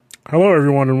Hello,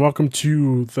 everyone, and welcome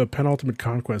to the Penultimate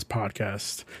Conquest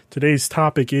podcast. Today's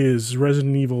topic is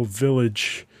Resident Evil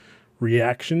Village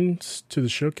reactions to the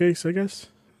showcase, I guess.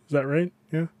 Is that right?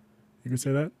 Yeah? You can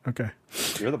say that? Okay.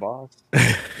 You're the boss.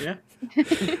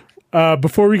 Yeah.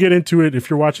 Before we get into it, if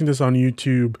you're watching this on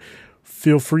YouTube,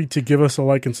 feel free to give us a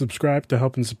like and subscribe to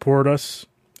help and support us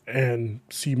and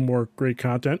see more great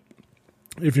content.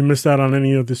 If you missed out on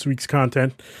any of this week's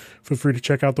content, feel free to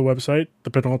check out the website,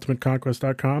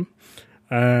 thepenultimateconquest.com,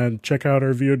 and check out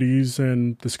our VODs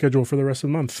and the schedule for the rest of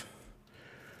the month.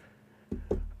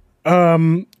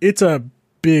 It's a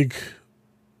big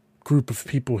group of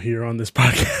people here on this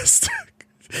podcast.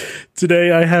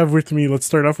 Today I have with me, let's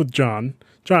start off with John.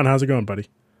 John, how's it going, buddy?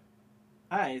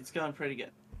 Hi, it's going pretty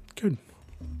good. Good.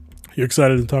 You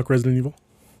excited to talk Resident Evil?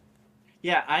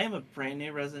 Yeah, I am a brand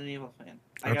new Resident Evil fan.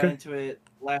 I got into it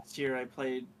last year. I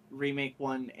played Remake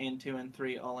 1 and 2 and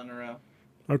 3 all in a row.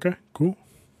 Okay, cool.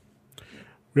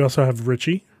 We also have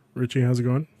Richie. Richie, how's it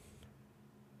going?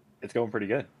 It's going pretty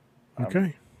good.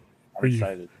 Okay. I'm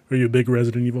excited. Are you a big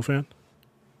Resident Evil fan?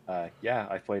 Yeah,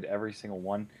 I played every single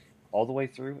one all the way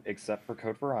through except for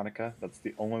Code Veronica. That's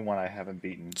the only one I haven't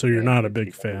beaten. So you're not a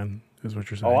big fan, is what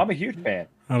you're saying? Oh, I'm a huge fan.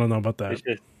 I don't know about that. It's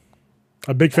just,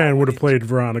 A big fan would have played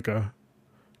Veronica.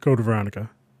 Code Veronica.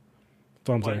 That's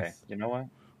all I'm saying. okay, you know what?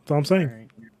 That's all I'm saying. Right.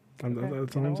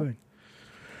 That's all I'm saying.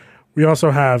 We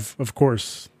also have, of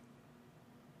course,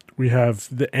 we have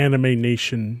the Anime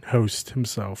Nation host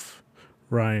himself,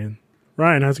 Ryan.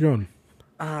 Ryan, how's it going?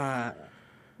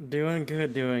 Doing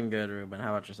good, Ruben.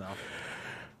 How about yourself?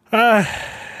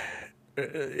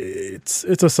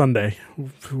 It's a Sunday,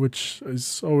 which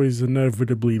is always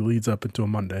inevitably leads up into a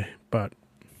Monday, but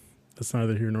that's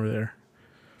neither here nor there.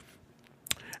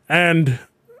 And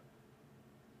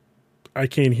I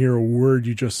can't hear a word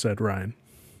you just said, Ryan.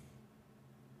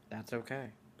 That's okay.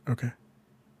 Okay.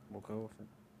 We'll go with it.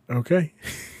 Okay.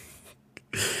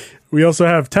 We also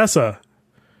have Tessa,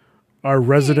 our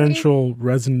residential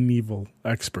Resident Evil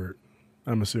expert,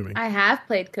 I'm assuming. I have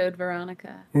played Code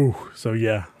Veronica. Ooh, so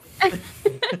yeah.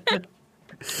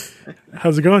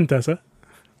 How's it going, Tessa?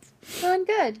 Going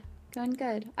good. Going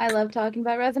good. I love talking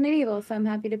about Resident Evil, so I'm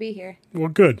happy to be here. Well,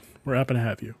 good. We're happy to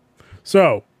have you.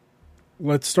 So,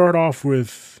 let's start off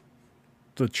with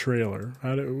the trailer.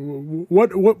 Now,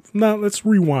 let's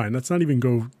rewind. Let's not even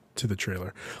go to the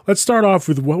trailer. Let's start off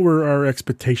with what were our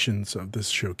expectations of this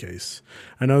showcase.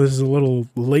 I know this is a little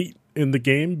late in the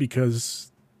game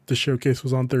because the showcase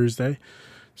was on Thursday,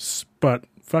 but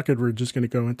fuck it, we're just going to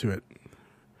go into it.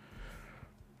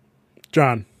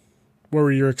 John, what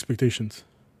were your expectations?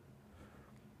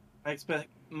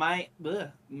 My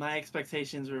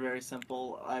expectations were very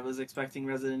simple. I was expecting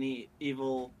Resident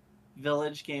Evil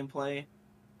Village gameplay,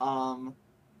 and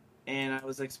I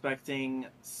was expecting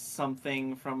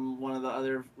something from one of the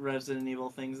other Resident Evil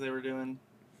things they were doing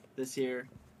this year.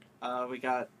 We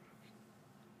got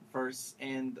Verse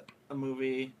and a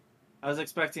movie. I was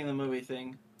expecting the movie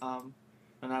thing, but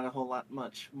not a whole lot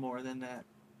much more than that.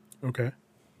 Okay.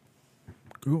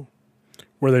 Cool.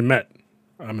 Were they met?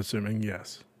 I'm assuming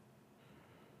yes.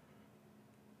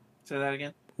 Say that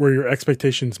again? Were your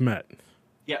expectations met?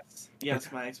 Yes, Okay.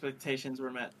 my expectations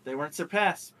were met. They weren't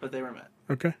surpassed, but they were met.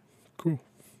 Okay, cool.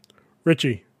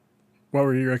 Richie, what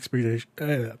were your expectations,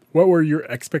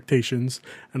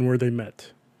 and were they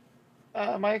met?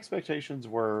 My expectations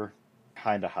were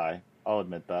kind of high. I'll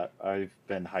admit that. I've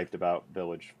been hyped about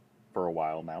Village for a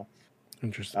while now.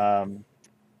 Interesting.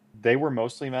 They were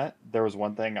mostly met. There was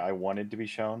one thing I wanted to be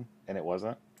shown, and it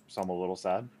wasn't, so I'm a little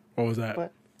sad. What was that?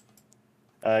 But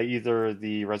either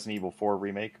the Resident Evil 4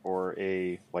 remake or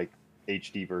a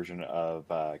HD version of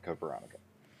Code Veronica.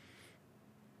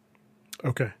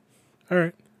 Okay, all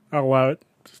right. I'll allow it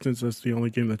since that's the only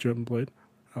game that you haven't played.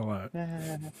 I'll allow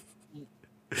it.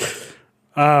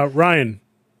 Ryan,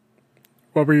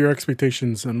 what were your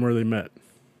expectations, and were they met?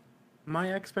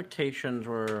 My expectations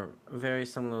were very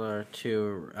similar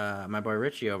to my boy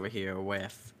Richie over here.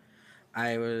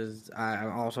 I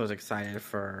also was excited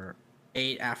for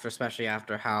 8 especially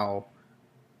after how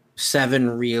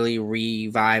 7 really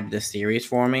revived the series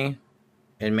for me.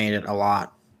 It made it a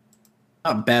lot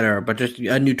not better, but just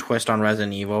a new twist on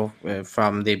Resident Evil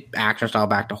from the action style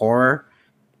back to horror.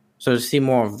 So to see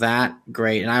more of that,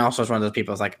 great. And I also was one of those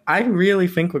people who's like, I really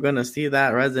think we're going to see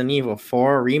that Resident Evil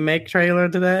 4 remake trailer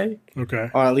today.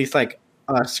 Okay. Or at least like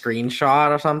a screenshot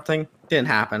or something. Didn't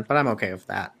happen, but I'm okay with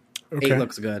that. Okay. 8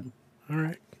 looks good. All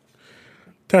right.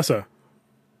 Tessa.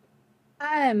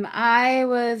 I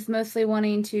was mostly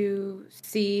wanting to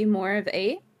see more of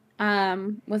 8.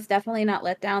 Was definitely not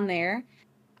let down there.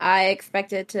 I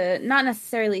expected to not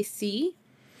necessarily see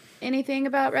anything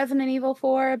about Resident Evil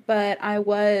 4, but I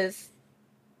was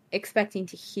expecting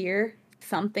to hear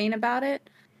something about it.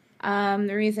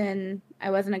 The reason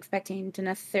I wasn't expecting to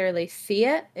necessarily see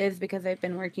it is because I've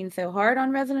been working so hard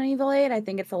on Resident Evil 8. I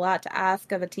think it's a lot to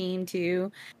ask of a team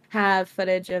to have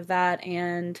footage of that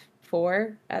and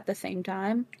 4 at the same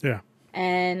time. Yeah.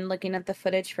 And looking at the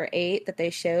footage for 8 that they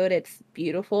showed, it's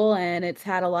beautiful and it's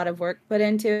had a lot of work put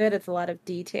into it. It's a lot of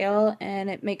detail, and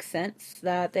it makes sense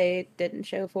that they didn't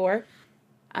show 4.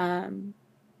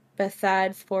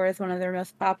 Besides, 4 is one of their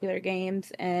most popular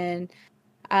games, and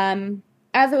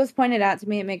as it was pointed out to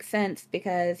me, it makes sense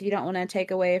because you don't want to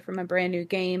take away from a brand new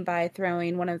game by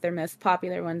throwing one of their most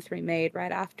popular ones remade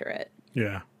right after it.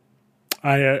 Yeah.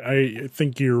 I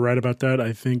think you're right about that.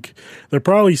 I think they're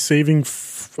probably saving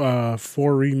 4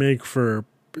 remake for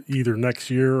either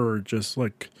next year or just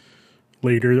like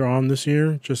later on this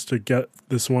year, just to get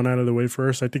this one out of the way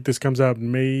first. I think this comes out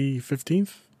May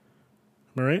 15th.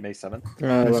 Am I right? May 7th.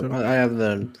 I have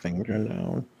the thing turned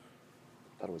down.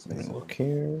 I thought it was May 7th. Look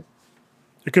here.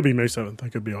 It could be May 7th. I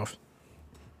could be off.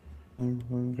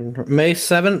 May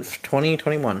 7th,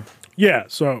 2021. Yeah,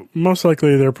 so most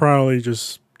likely they're probably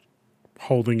just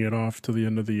holding it off to the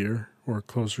end of the year or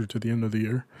closer to the end of the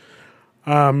year.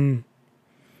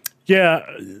 Yeah,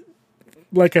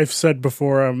 like I've said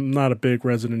before, I'm not a big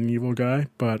Resident Evil guy,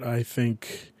 but I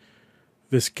think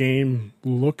this game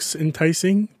looks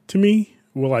enticing to me.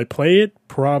 Will I play it?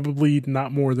 Probably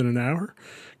not more than an hour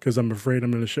because I'm afraid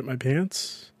I'm going to shit my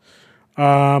pants.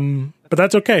 But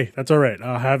that's okay. That's all right.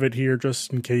 I'll have it here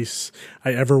just in case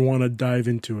I ever want to dive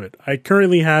into it. I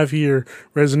currently have here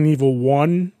Resident Evil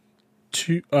 1,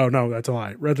 2. Oh, no, that's a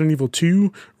lie. Resident Evil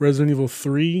 2, Resident Evil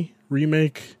 3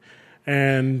 Remake,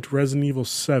 and Resident Evil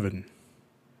 7.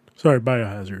 Sorry,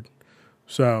 Biohazard.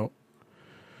 So,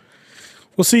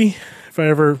 we'll see if I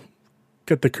ever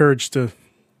get the courage to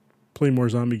play more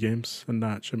zombie games and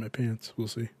not shit my pants. We'll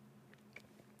see.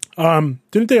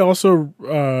 Didn't they also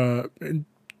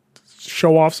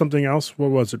show off something else?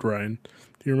 What was it, Ryan?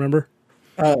 Do you remember?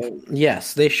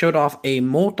 Yes, they showed off a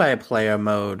multiplayer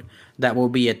mode that will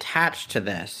be attached to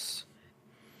this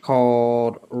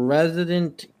called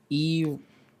Resident Evil.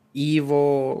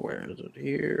 Where is it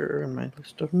here in my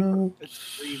list of notes?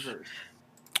 It's Reverse.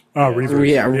 Oh, Reverse.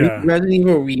 Yeah. Resident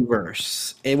Evil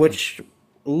Reverse, which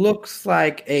looks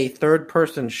like a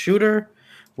third-person shooter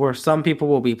where some people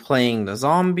will be playing the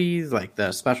zombies, like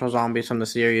the special zombies from the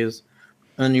series,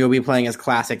 and you'll be playing as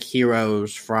classic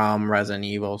heroes from Resident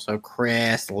Evil, so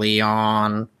Chris,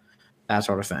 Leon, that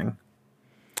sort of thing.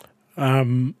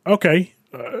 Okay.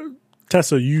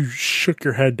 Tessa, you shook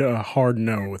your head a hard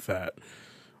no with that.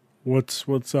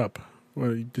 What's up?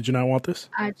 Did you not want this?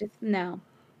 I just, no.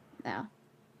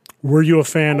 Were you a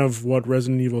fan of what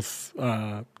Resident Evil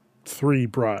 3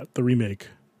 brought, the remake?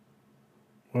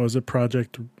 What was it,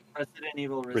 Project? Resident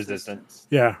Evil Resistance.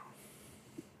 Yeah.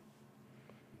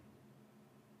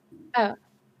 Oh.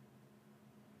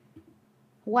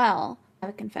 Well, I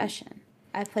have a confession.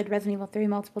 I've played Resident Evil 3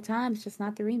 multiple times, just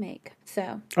not the remake.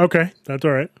 So. Okay, that's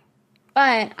all right.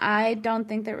 But I don't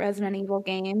think that Resident Evil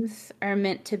games are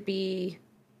meant to be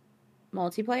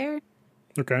multiplayer.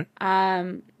 Okay.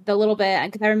 The little bit,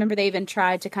 because I remember they even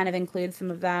tried to kind of include some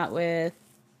of that with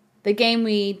the game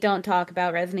we don't talk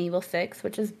about, Resident Evil 6,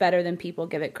 which is better than people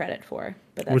give it credit for.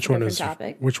 But that's a different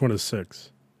topic. Which one is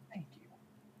 6? Thank you.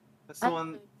 That's the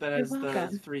one that has you're the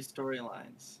welcome. 3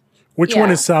 storylines. Which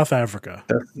one is South Africa?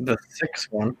 The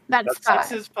 6th one. That's 6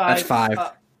 5. is 5. That's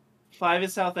 5. 5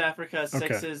 is South Africa. 6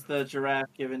 Okay. is the giraffe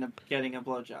getting a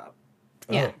blowjob.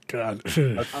 Yeah. Oh, God.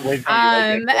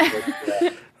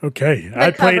 Okay. The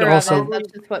I played cover also. of it,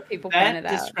 that's just what people That pointed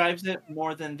out. describes it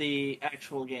more than the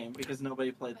actual game because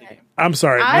nobody played the game. I'm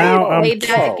sorry. I Now I'm. played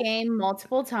that game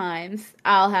multiple times.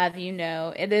 I'll have you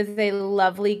know, it is a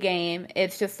lovely game.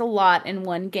 It's just a lot in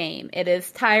one game. It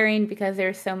is tiring because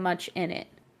there's so much in it,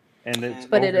 And it's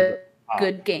but it over is the top. a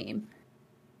good game.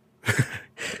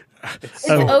 It's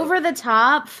Oh. over the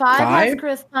top. 5 has 5?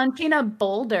 Chris punching a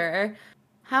boulder.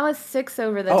 How is 6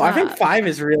 over the Oh, top? I think 5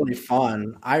 is really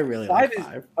fun. I really like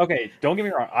 5. Okay, don't get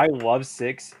me wrong. I love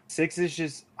 6. 6 is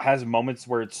just has moments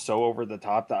where it's so over the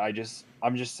top that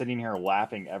I'm just sitting here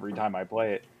laughing every time I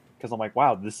play it because I'm like,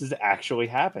 wow, this is actually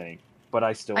happening. But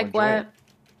I still Like enjoy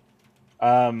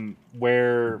what? it.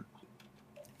 Where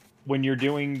when you're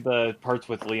doing the parts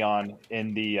with Leon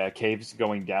in the caves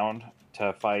going down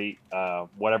to fight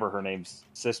whatever her name's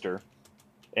sister,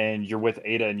 and you're with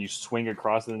Ada and you swing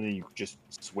across and then you just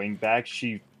swing back,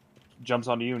 she jumps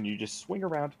onto you and you just swing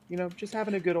around, just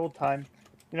having a good old time,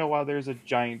 while there's a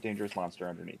giant dangerous monster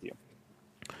underneath you.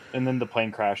 And then the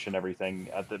plane crash and everything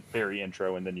at the very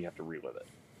intro, and then you have to relive it.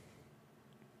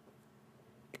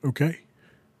 Okay.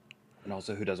 And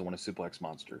also, who doesn't want to suplex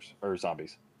monsters or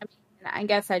zombies? I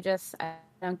guess I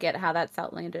don't get how that's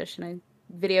outlandish in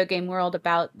a video game world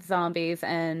about zombies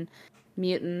and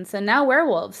mutants and now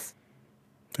werewolves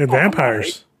And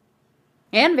vampires.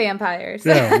 and vampires.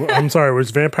 Yeah, I'm sorry.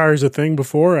 Was vampires a thing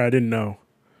before? I didn't know.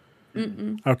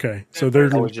 Mm-mm. Okay, so they're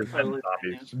Oh, it's just zombies.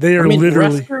 they are I mean,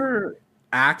 literally Wesker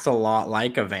acts a lot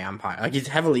like a vampire. Like he's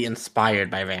heavily inspired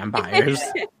by vampires.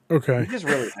 okay. He's just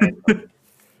really handsome.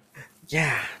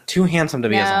 Yeah, too handsome to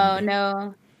be a zombie.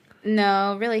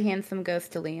 No. Really handsome goes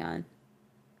to Leon.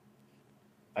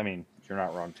 I mean, you're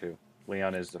not wrong too.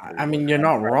 Leon is the. I mean, you're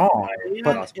not wrong, Leon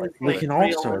but is we like can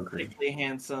also agree. realistically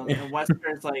handsome, and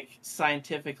Wesker is like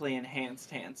scientifically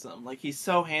enhanced handsome. Like he's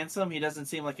so handsome, he doesn't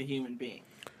seem like a human being.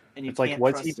 And you It's like, can't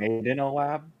was trust he him. made in a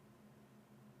lab?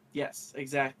 Yes,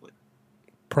 exactly.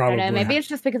 I Probably. don't know. Maybe it's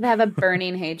just because I have a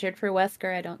burning hatred for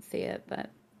Wesker. I don't see it, but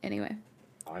anyway.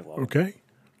 I love it. Okay.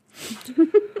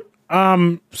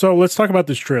 So let's talk about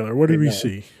this trailer. What did we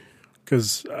see?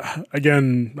 Because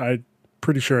again, I'm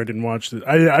pretty sure I didn't watch it.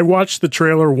 I watched the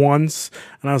trailer once,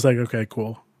 and I was like, okay,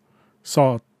 cool.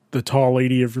 Saw the tall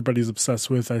lady everybody's obsessed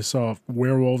with. I saw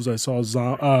werewolves. I saw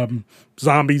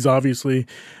zombies, obviously,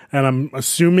 and I'm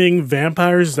assuming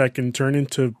vampires that can turn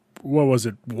into, what was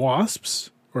it,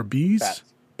 wasps or bees?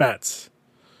 Bats.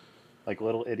 Like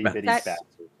little itty bitty Bats. bats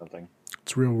or something.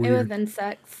 It's real It weird. was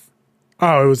insects.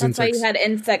 Oh, it was That's insects. why you had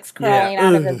insects crawling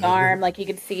out of his Ugh. arm. Like you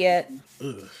could see it.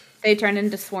 Ugh. They turned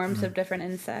into swarms of different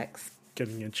insects.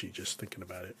 Getting itchy just thinking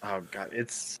about it. Oh god,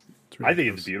 it's. Really I think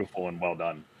gross. it's beautiful and well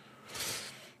done.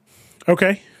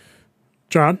 Okay.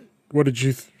 John, what did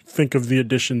you think of the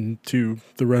addition to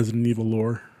the Resident Evil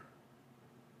lore?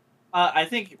 I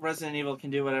think Resident Evil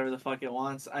can do whatever the fuck it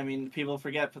wants. I mean, people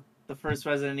forget the first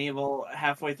Resident Evil,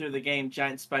 halfway through the game,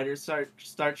 giant spiders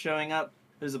start showing up.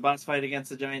 There's a boss fight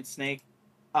against a giant snake.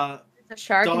 There's a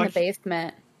shark in the Dog-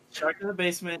 basement. Shark in the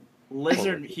basement,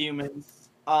 lizard humans.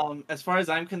 As far as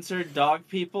I'm concerned, dog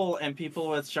people and people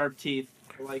with sharp teeth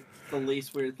are like the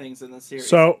least weird things in the series.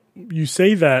 So you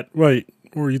say that, wait,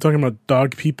 were you talking about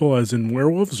dog people as in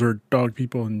werewolves or dog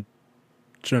people in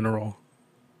general?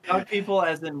 dog people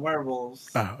as in werewolves.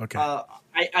 Ah, okay.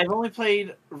 I've only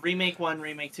played Remake 1,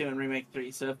 Remake 2, and Remake 3,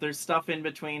 so if there's stuff in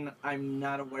between, I'm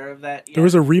not aware of that yet. There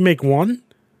was a remake one?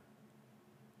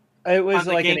 It was On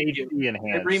the like an GameCube. HD They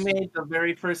enhanced. remade the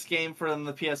very first game from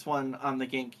the PS1 on the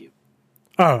GameCube.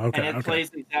 Oh, okay. And it Okay.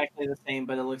 plays exactly the same,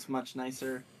 but it looks much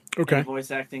nicer. Okay. And the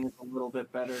voice acting is a little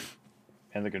bit better.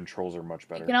 And the controls are much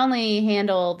better. You can only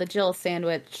handle the Jill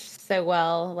sandwich so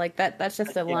well. Like that's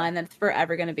just a Yeah. line that's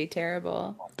forever going to be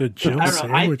terrible. The Jill I don't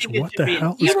know, I sandwich. think it What should the be-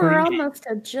 hell? You is were going on? almost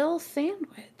a Jill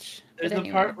sandwich. There's But a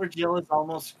anyway. part where Jill is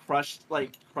almost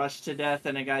crushed to death,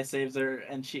 and a guy saves her.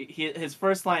 And his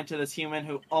first line to this human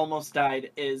who almost died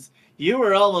is, "You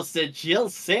were almost a Jill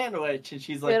sandwich," and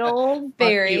she's like, Good "Fuck old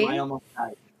Barry. you, I almost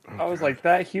died." I was like,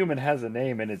 that human has a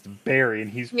name and it's Barry, and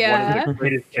he's one Yeah. of the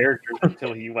greatest characters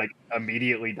until he like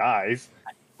immediately dies.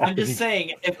 I'm just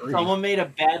saying, if someone made a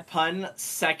bad pun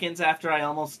seconds after I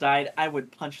almost died, I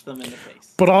would punch them in the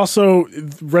face. But also,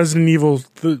 Resident Evil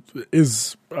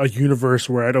is a universe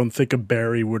where I don't think a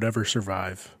Barry would ever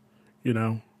survive. You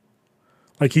know?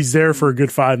 Like, he's there for a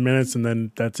good 5 minutes, and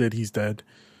then that's it. He's dead.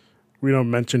 We don't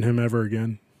mention him ever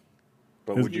again.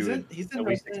 But would He's you in at Resident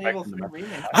least Evil expect him 3 to?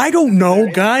 remake. I don't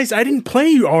know, guys. I didn't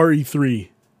play RE3.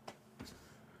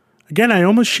 Again, I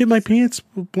almost shit my pants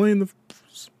playing the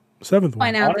seventh one.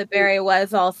 Point out that Barry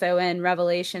was also in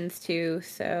Revelations 2,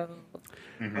 so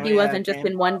Mhm. he wasn't just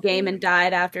in one game and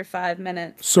died after 5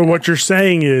 minutes. So what you're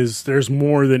saying is there's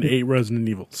more than 8 Resident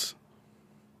Evils.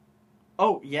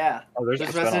 Oh yeah, Oh, there's there's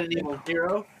a spin-off Resident game. Evil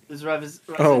 0. There's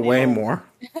Resident Oh, way Evil, more.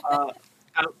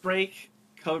 Outbreak,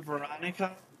 Code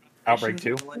Veronica, Outbreak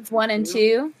 2? It's 1 and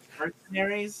 2.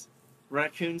 Mercenaries,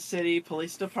 Raccoon City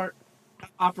Police Department,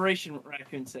 Operation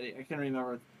Raccoon City. I can't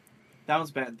remember. That one's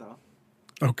bad though.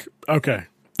 Okay.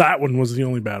 That one was the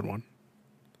only bad one.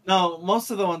 No,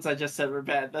 most of the ones I just said were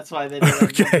bad. That's why they did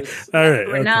Okay. All right.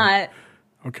 We're okay. not.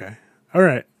 Okay. All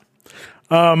right.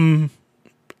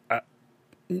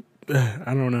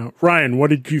 I don't know. Ryan,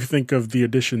 what did you think of the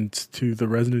additions to the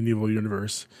Resident Evil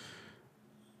universe?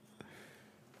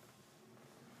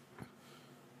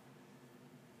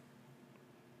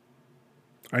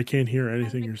 I can't hear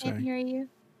anything you're I can't saying. hear you.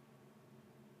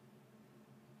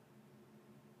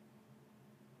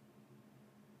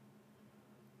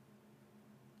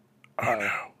 Oh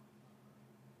no.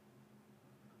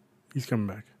 He's coming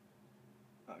back.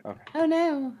 Okay. Oh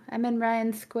no, I'm in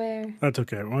Ryan Square. That's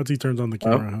okay. Once he turns on the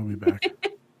camera, he'll be back.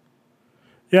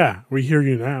 Yeah, we hear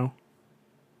you now.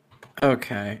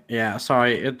 Okay, yeah,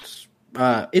 sorry, it's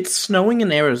It's snowing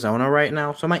in Arizona right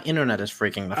now, so my internet is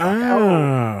freaking the fuck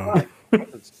out. Oh,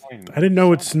 I didn't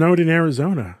know it snowed in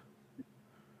Arizona.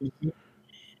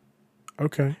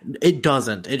 Okay. It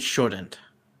doesn't. It shouldn't.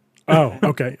 Oh,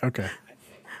 okay.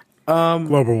 Um,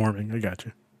 Global warming. I got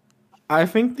you. I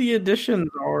think the additions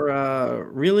are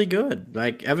really good.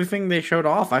 Like everything they showed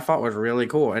off, I thought was really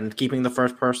cool, and keeping the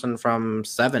first person from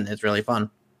 7 is really fun.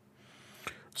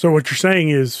 So what you're saying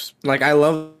is, Like I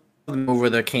love over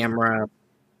the camera,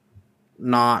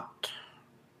 not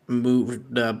move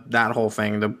that whole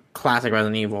thing, the classic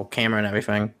Resident Evil camera and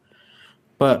everything.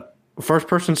 But first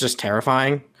person's just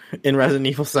terrifying in Resident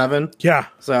Evil 7. yeah.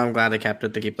 So I'm glad they kept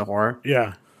it to keep the horror.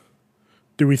 Yeah.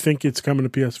 Do we think it's coming to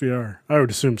PSVR? I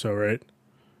would assume so, right?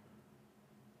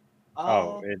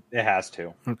 Oh, it has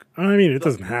to. Okay. I mean, it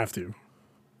doesn't have to.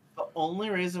 The only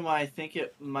reason why I think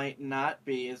it might not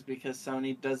be is because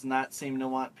Sony does not seem to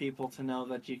want people to know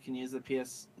that you can use the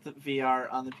VR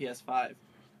on the PS5.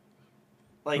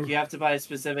 Like you have to buy a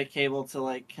specific cable to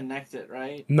like connect it,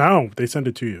 right? No, they send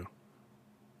it to you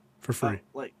for free.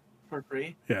 Like for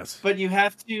free. Yes. But you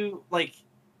have to like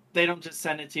they don't just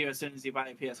send it to you as soon as you buy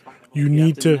a PS5. Like, You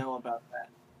need have to know about that.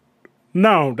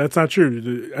 No, that's not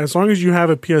true. As long as you have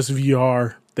a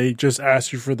PSVR, they just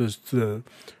ask you for the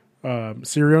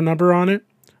serial number on it,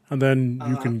 and then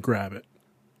you can grab it.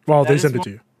 Well, they send it to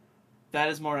you. That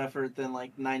is more effort than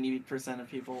like 90% of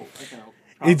people.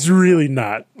 It's really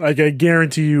not. Like I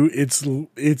guarantee you,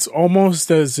 it's almost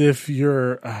as if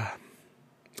you're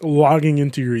logging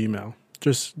into your email.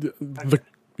 Just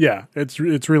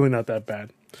it's really not that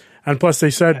bad. And plus, they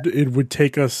said it would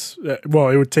take us. It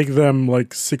would take them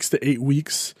like 6 to 8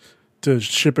 weeks to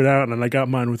ship it out, and I got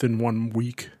mine within 1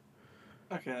 week.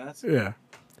 Okay, that's yeah.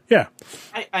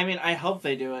 I mean, I hope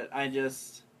they do it.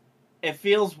 It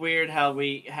feels weird how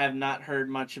we have not heard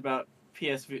much about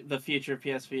the future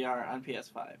PSVR on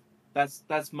PS5.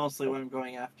 That's mostly what I'm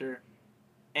going after,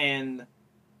 and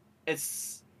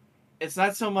it's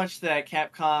not so much that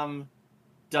Capcom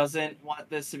doesn't want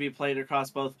this to be played across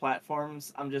both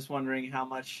platforms. I'm just wondering how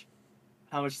much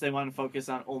they want to focus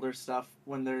on older stuff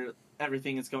when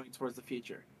everything is going towards the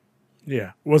future.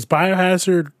 Yeah. Was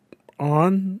Biohazard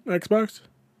on Xbox?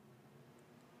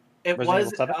 It Resident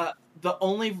was Evil 7? the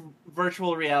only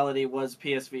virtual reality was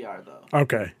PSVR though.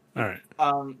 Okay. All right.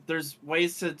 There's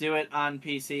ways to do it on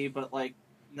PC, but like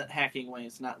hacking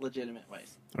ways, not legitimate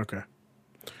ways. Okay.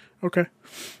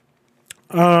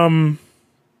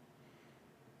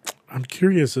 I'm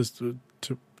curious as to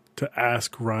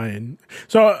ask Ryan.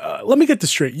 So let me get this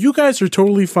straight. You guys are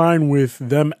totally fine with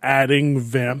them adding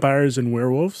vampires and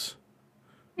werewolves?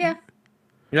 Yeah.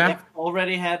 Yeah. They've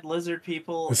already had lizard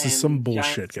people. This and is some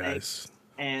bullshit, giant guys. snakes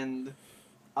and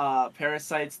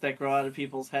parasites that grow out of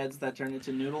people's heads that turn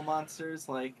into noodle monsters.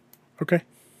 Like, Okay.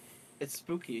 it's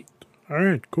spooky. All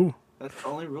right. Cool. That's the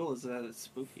only rule is that it's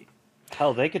spooky.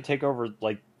 Hell, they could take over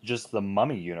like just the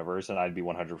Mummy universe, and I'd be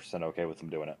 100% okay with them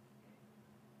doing it.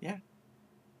 Yeah.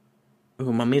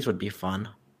 Ooh, mummies would be fun.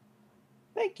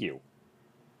 Thank you.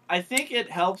 I think it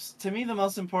helps. To me, the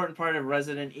most important part of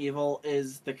Resident Evil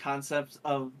is the concept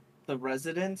of the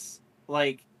residents,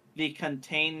 like the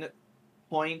contained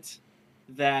point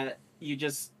that you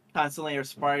just constantly are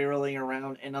spiraling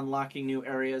around and unlocking new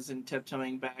areas and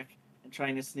tiptoeing back and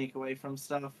trying to sneak away from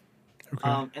stuff.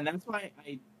 Okay. And that's why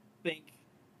I think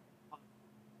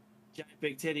Giant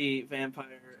Big Titty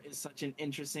Vampire is such an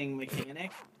interesting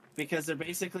mechanic, because they're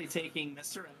basically taking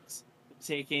Mr. X,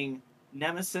 taking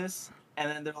Nemesis, and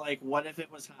then they're like, what if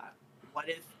it was hot? What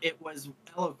if it was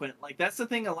eloquent? Like, that's the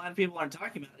thing a lot of people aren't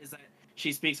talking about, is that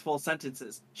she speaks full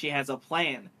sentences. She has a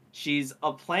plan. She's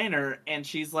a planner, and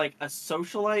she's like a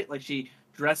socialite. Like, she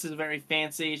dresses very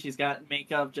fancy. She's got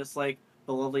makeup just like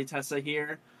the lovely Tessa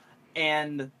here.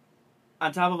 And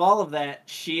on top of all of that,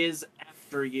 she is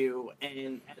after you.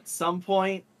 And at some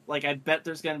point, like, I bet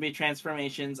there's going to be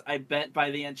transformations. I bet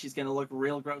by the end she's going to look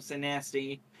real gross and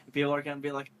nasty. And people are going to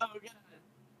be like, oh,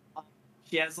 God.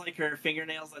 She has, like, her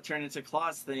fingernails that turn into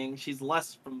claws thing. She's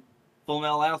less from Full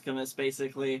Metal Alchemist,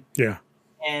 basically. Yeah.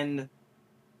 And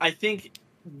I think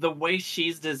the way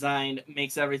she's designed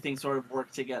makes everything sort of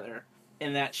work together.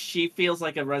 In that she feels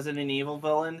like a Resident Evil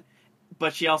villain,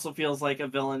 but she also feels like a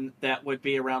villain that would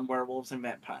be around werewolves and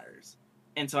vampires.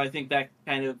 And so I think that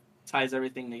kind of ties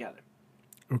everything together.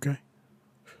 Okay.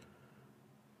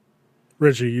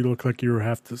 Reggie, you look like you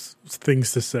have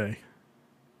things to say.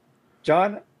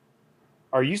 John,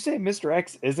 are you saying Mr.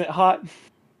 X isn't hot?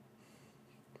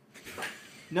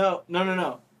 No.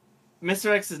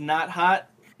 Mr. X is not hot.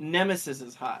 Nemesis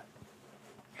is hot.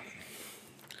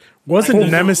 Wasn't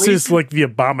Like, Nemesis reason- like the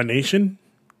abomination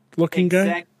looking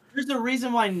guy? There's a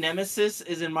reason why Nemesis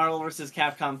is in Marvel vs.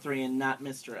 Capcom 3 and not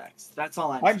Mr. X. That's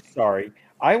all I'm I'm saying. sorry.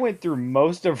 I went through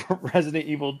most of Resident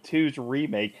Evil 2's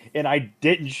remake, and I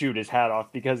didn't shoot his hat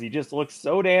off because he just looks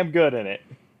so damn good in it.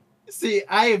 See,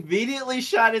 I immediately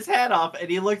shot his hat off,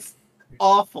 and he looks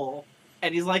awful.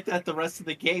 And he's like that the rest of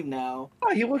the game now.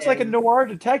 Oh, he looks like a noir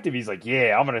detective. He's like,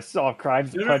 yeah, I'm going to solve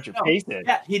crimes and punch your face in.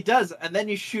 Yeah, he does. And then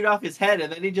you shoot off his head,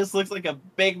 and then he just looks like a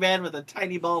big man with a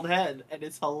tiny bald head. And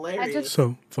it's hilarious.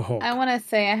 So, the Hulk. I want to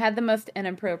say I had the most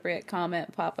inappropriate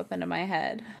comment pop up into my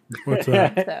head. What's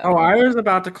that? So. Oh, I was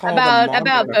about to call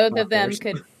about both of them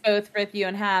could both rip you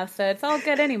in half, so it's all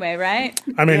good anyway, right?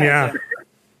 I mean, yeah.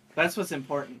 That's what's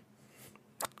important.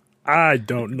 I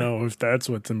don't know if that's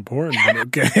what's important.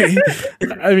 Okay,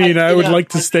 I mean, I would like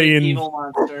to stay in. Evil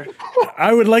monster.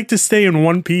 I would like to stay in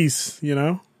one piece. You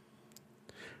know.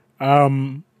 I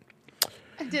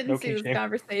didn't No see king this shame.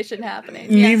 conversation happening.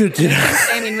 Neither did I.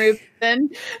 Shaming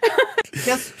Ruben.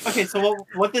 Yes. Okay. So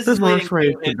what this This is leading worst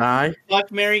way to to is die.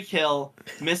 Fuck, Marry, Kill,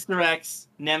 Mr. X,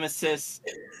 Nemesis,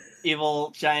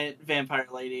 Evil Giant Vampire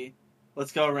Lady.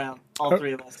 Let's go around. All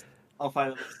three of us. All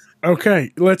five of us.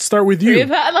 Okay, let's start with you.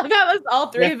 I love that was all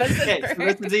three of us. Okay, so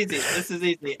this is easy. This is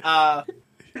easy.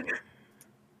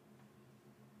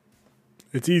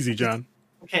 It's easy, John.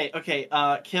 Okay.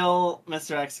 Kill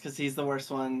Mr. X because he's the worst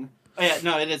one. Oh yeah,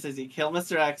 no, it is easy. Kill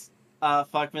Mr. X.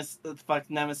 Fuck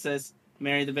Nemesis.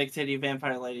 Marry the big titty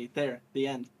vampire lady. There, the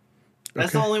end.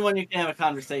 That's the Okay. only one you can have a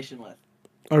conversation with.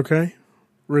 Okay,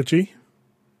 Richie.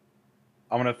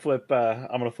 I'm gonna flip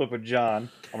with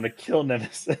John. I'm gonna kill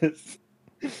Nemesis.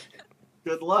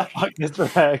 Good luck. Fuck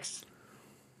Mr. X.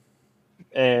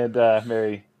 And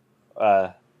marry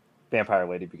Vampire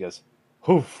Lady because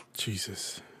oof.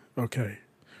 Jesus. Okay,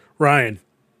 Ryan.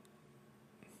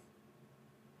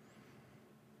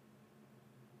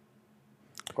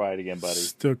 Quiet again, buddy.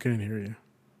 Still can't hear you.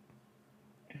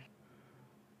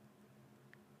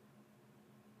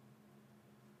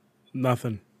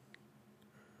 Nothing.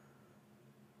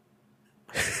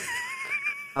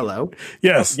 Hello?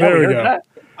 Yes, Yeah, there we heard go. that.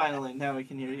 Finally, now we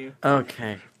can hear you.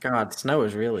 Okay. God, snow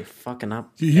is really fucking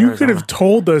up. You could Arizona. have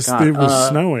told us God, it was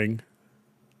snowing.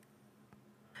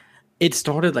 It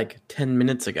started like 10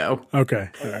 minutes ago. Okay.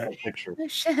 All right. Picture. Oh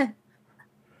shit.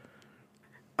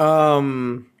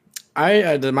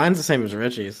 Mine's the same as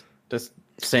Richie's. Just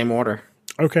same order.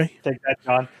 Okay. Take that,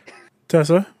 John.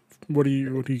 Tessa, what do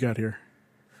you got here?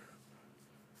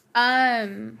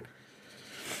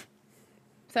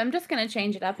 So I'm just gonna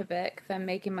change it up a bit because I'm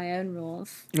making my own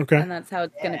rules, Okay. and that's how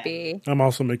it's gonna be. I'm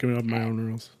also making up my own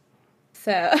rules.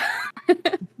 So,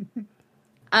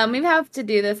 we have to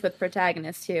do this with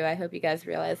protagonists too. I hope you guys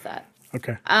realize that.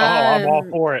 Okay. I'm all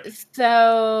for it.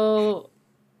 So,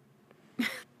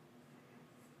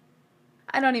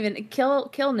 I don't even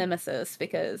kill Nemesis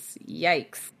because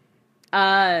yikes.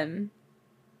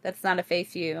 That's not a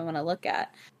face you even want to look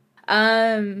at.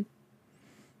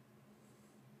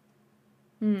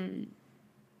 That's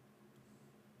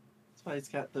why he's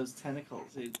got those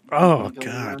tentacles. Oh, Go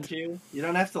God. around You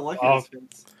don't have to look Oh. at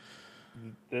his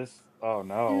face. Oh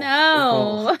no.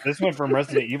 No. This went from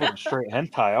Resident Evil to straight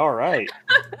hentai. All right.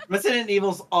 Resident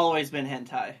Evil's always been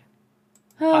hentai.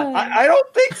 I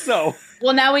don't think so.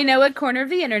 Well, now we know what corner of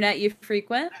the internet you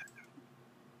frequent.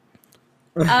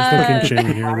 There's no king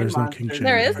shaming here. There's no king shaming.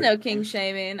 There is here. no king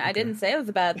shaming. I didn't say it was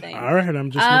a bad thing. All right, I'm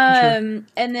just making sure.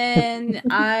 And then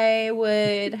I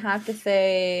would have to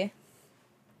say,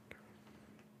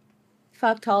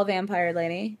 fuck tall vampire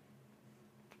lady,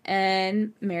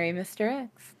 and marry Mr.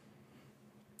 X.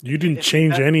 You didn't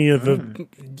change any of the.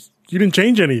 You didn't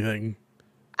change anything.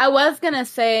 I was gonna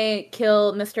say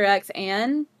kill Mr. X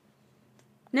and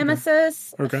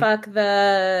Nemesis. Okay. Fuck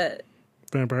the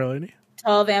Vampire lady.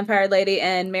 tall vampire lady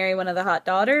and marry one of the hot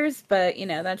daughters, but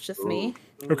that's just me.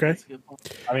 Okay. That's a good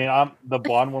point. I mean, I'm the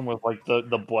blonde one with like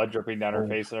the blood dripping down her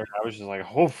face, and I was just like,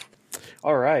 "Oof."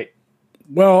 All right.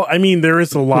 Well, I mean, there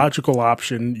is a logical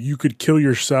option. You could kill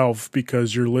yourself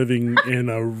because you're living in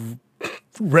a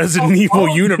Resident Evil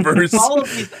universe. All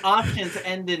of these options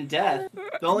end in death.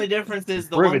 The only difference is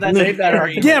the Ruben, one that's save that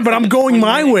argument. Yeah, but I'm going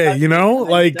my way,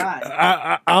 Like,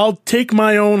 die. I'll take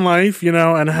my own life,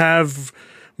 and have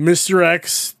Mr.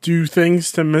 X do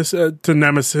things to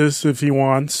Nemesis if he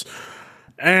wants,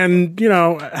 and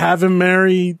have him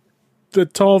marry the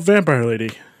tall vampire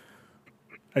lady.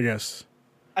 I guess.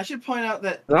 I should point out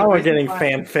that Now the we're reason getting why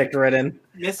fanfic written.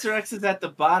 Mr. X is at the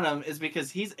bottom is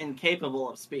because he's incapable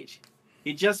of speech.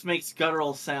 He just makes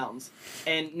guttural sounds.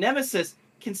 And Nemesis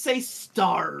can say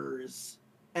stars.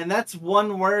 And that's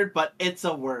one word, but it's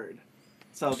a word.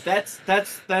 So that's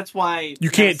why You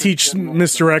can't Nemesis teach is the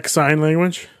most- Mr. X sign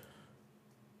language.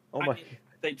 Oh I my! mean,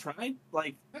 they tried.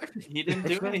 Like, he didn't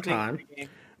do It's not anything in time. the game.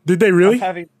 Did they I'm really?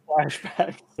 having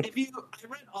flashbacks. I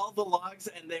read all the logs,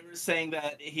 and they were saying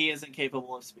that he isn't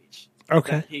capable of speech.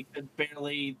 Okay. That he could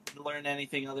barely learn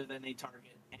anything other than a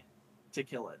target to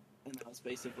kill it, and that was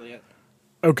basically it.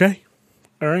 Okay.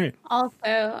 All right.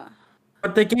 Also,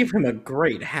 But they gave him a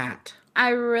great hat. I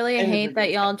really It is a hate that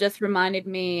good y'all just reminded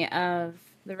me of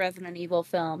the Resident Evil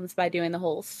films by doing the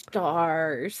whole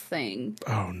stars thing.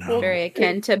 Oh no. Very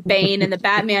akin to Bane in the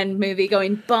Batman movie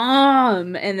going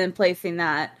bomb and then placing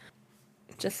that.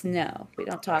 Just no, we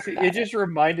don't talk about It just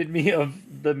reminded me of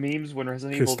the memes when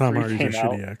Resident Because Evil Tom 3 Hardy's a came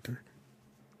out. shitty actor.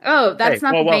 Oh, that's Hey,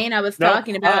 not well, the Bane I was no,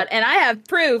 talking about, and I have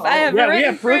proof. I have yeah, we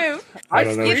written have proof. proof. I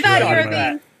don't know You what thought you're you were talking about.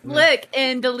 being slick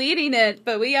and deleting it,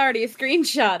 but we already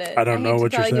screenshot it. I don't know hate to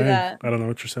what you're tell you saying. that. I don't know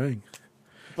what you're saying.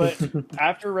 But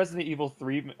after Resident Evil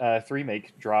 3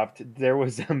 remake dropped, there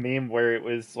was a meme where it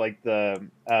was like the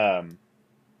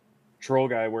troll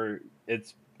guy where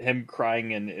it's him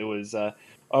crying and it was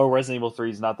oh, Resident Evil 3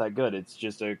 is not that good. It's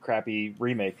just a crappy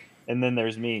remake. And then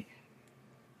there's me.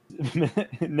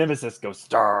 Nemesis goes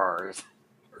stars.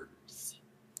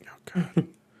 Okay.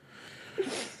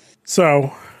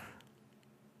 So,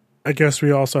 I guess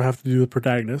we also have to do the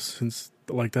protagonist, since,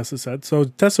 like Tessa said. So,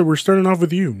 Tessa, we're starting off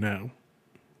with you now.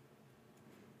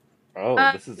 Oh,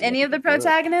 this is Any of the good.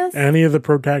 protagonists? Any of the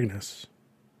protagonists.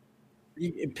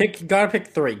 You gotta pick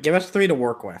 3. Give us 3 to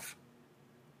work with.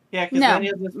 Yeah, because No, then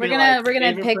you'll just we're be gonna- like, we're gonna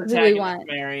favorite pick who we protagonist, want.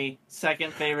 Mary,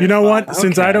 second favorite. You know what? Bud,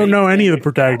 Since I don't Okay. know any of the favorite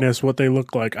protagonists, what they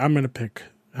look like, I'm going to pick.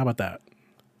 How about that?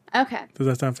 Okay. Does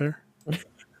that sound fair?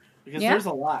 because Yeah. there's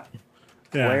a lot.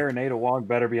 Yeah. Claire and Ada Wong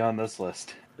better be on this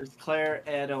list. There's Claire,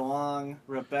 Ada Wong,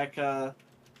 Rebecca,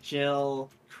 Jill,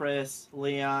 Chris,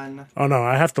 Leon, Oh, no.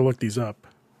 I have to look these up.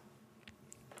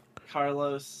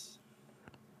 Carlos.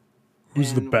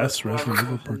 Who's the and best what- Resident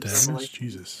Evil Revelations. protagonist?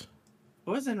 Jesus.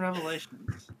 Who was in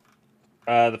Revelations?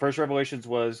 The first Revelations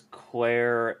was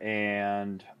Claire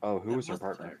and who That was her was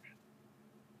partner? Claire.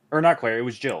 Or not Claire, it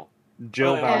was Jill.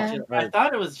 Jill Oh, it was Valentine. Jill. I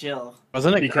thought it was Jill.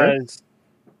 Wasn't it Chris? Because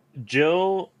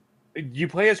Jill, you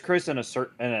play as Chris in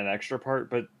an extra part,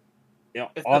 but you know,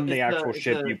 It's on the- the it's actual the-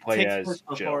 ship it's the you play takes as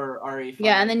place Jill. before RE5.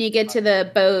 Yeah, and then you get to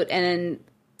the boat, and then,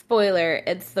 spoiler,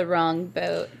 it's the wrong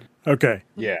boat. Okay.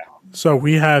 Yeah. So,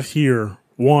 we have here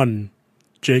 1,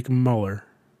 Jake Muller.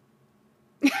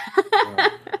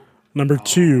 Number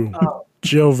 2, Oh,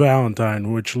 Jill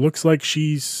Valentine, which looks like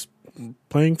she's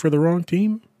playing for the wrong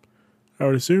team. I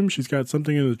would assume she's got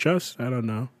something in the chest. I don't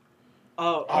know.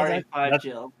 oh, Oh, RE5 that's-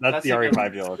 Jill. that's the a good RE5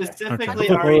 one. Jill, okay. Specifically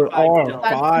Okay. RE5 Jill.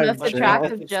 That's the Five, most Like,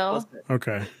 attractive that's Jill. explicit.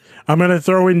 Okay. I'm going to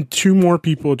throw in 2 more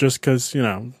people just because, you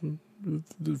know,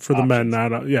 for the men.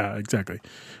 Options. Yeah, exactly.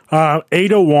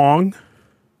 Ada Wong.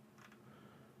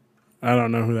 I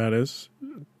don't know who that is.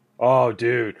 Oh,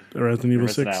 dude. Resident Evil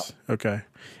missing 6. Okay.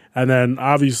 And then,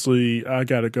 obviously, I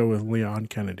got to go with Leon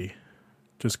Kennedy.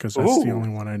 Just because that's the Ooh. only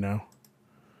one I know.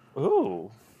 Ooh.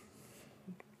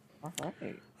 All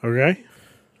right. Okay?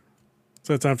 Does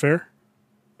that sound fair?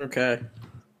 Okay.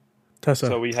 Tessa.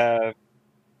 So we have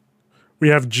we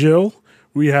have Jill.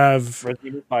 We have Resident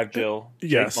Evil 5 Jill,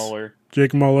 Yes. Jake Muller,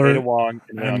 Jake Muller. Ada Wong,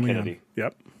 and Leon and Leon. Kennedy.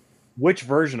 Yep. Which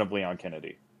version of Leon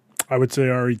Kennedy? I would say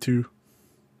RE2.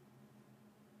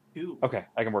 Ooh. Okay,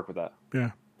 I can work with that.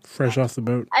 Yeah. Fresh off the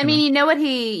boat. I mean, you know what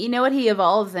he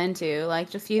evolves into. Like,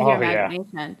 just use your Oh, yeah.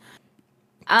 imagination.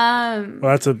 Well,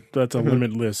 that's a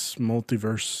limitless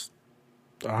multiverse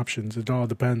options. It all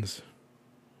depends.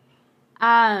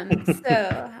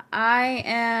 So I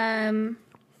am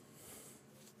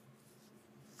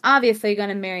obviously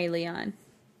gonna marry Leon.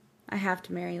 I have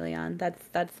to marry Leon.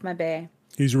 That's my bae.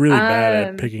 He's really bad at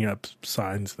Um, picking up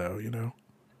signs, though. You know.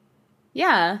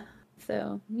 Yeah.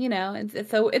 So, you know,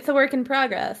 it's a work in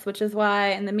progress, which is why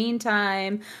in the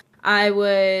meantime I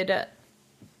would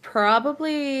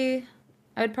probably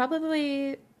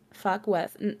fuck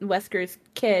Wesker's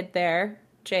kid there,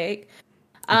 Jake.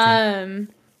 And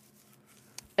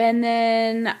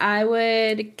then I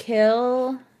would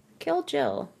kill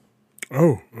Jill.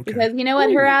 Oh, okay. Because you know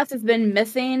what, her ass has been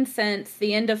missing since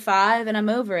the end of 5, and I'm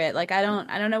over it. Like I don't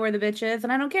know where the bitch is,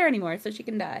 and I don't care anymore, so she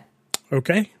can die.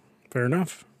 Okay. Fair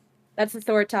enough. That's a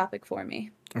sore topic for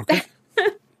me. Okay.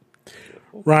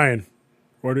 Ryan,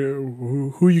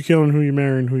 who you killing? Who you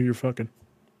marrying? Who you fucking?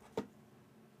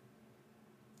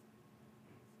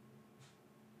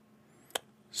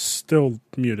 Still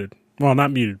muted. Well,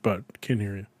 not muted, but can't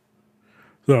hear you.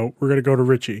 So we're gonna go to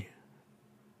Richie.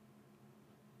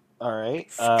 All right.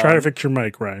 Try to fix your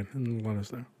mic, Ryan, and let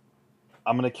us know.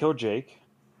 I'm gonna kill Jake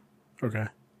Okay.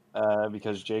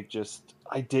 because Jake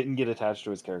I didn't get attached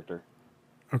to his character.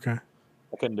 Okay.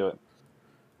 I couldn't do it.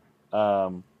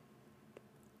 Fuck,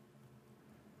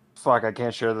 I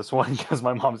can't share this one because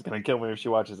my mom's gonna kill me if she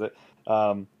watches it.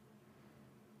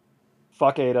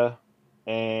 Fuck Ada,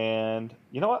 and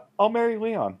you know what? I'll marry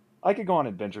Leon. I could go on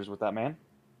adventures with that man.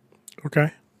 Okay.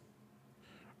 He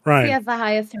Ryan. has the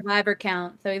highest survivor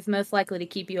count, so he's most likely to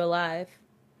keep you alive.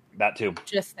 That too.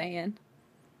 Just saying.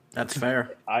 That's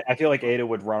fair. I feel like Ada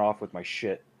would run off with my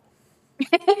shit.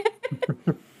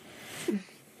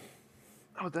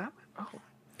 Oh, that. Oh.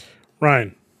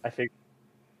 Ryan, I think.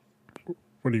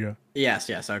 what do you got?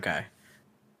 Yes, okay.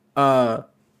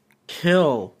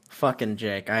 Kill fucking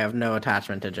Jake. I have no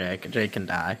attachment to Jake. Jake can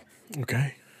die.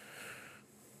 Okay.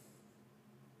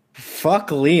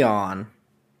 Fuck Leon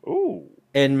Ooh.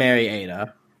 and marry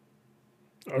Ada.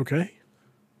 Okay.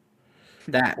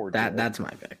 Poor Jake. That's my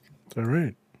pick. All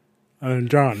right. And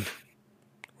John,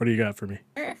 what do you got for me?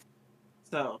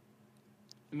 So,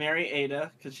 marry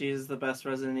Ada because she's the best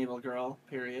Resident Evil girl.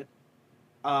 Period.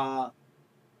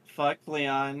 Fuck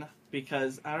Leon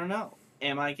because I don't know.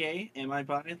 Am I gay? Am I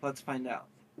bi? Let's find out.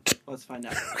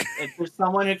 If there's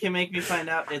someone who can make me find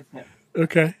out, it's him.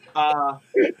 Okay.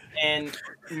 And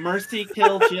Mercy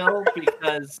kill Jill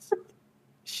because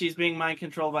she's being mind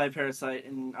controlled by a parasite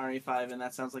in RE5, and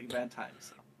that sounds like a bad time.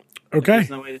 So Okay. there's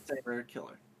no way to save her or kill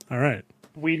her. All right.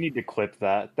 We need to clip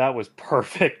that. That was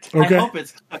perfect. Okay. I hope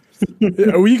it's.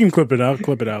 Yeah, well, you can clip it out.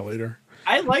 Clip it out later.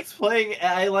 I liked playing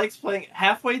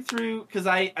halfway through because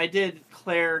I did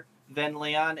Claire then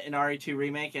Leon in RE2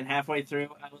 remake, and halfway through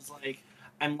I was like,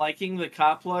 I'm liking the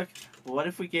cop look. What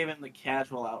if we gave him the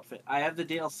casual outfit? I have the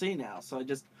DLC now, so I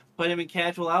just put him in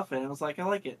casual outfit, and I was like, I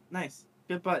like it. Nice,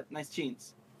 good butt, nice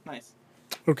jeans, nice.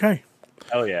 Okay.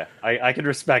 Hell yeah. I can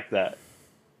respect that.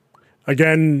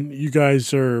 Again, you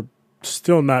guys are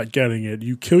still not getting it.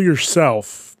 You kill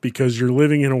yourself because you're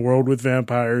living in a world with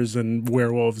vampires and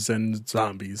werewolves and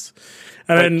zombies.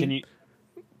 And But then, can you?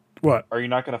 what? Are you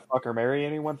not going to fuck or marry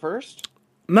anyone first?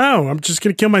 No, I'm just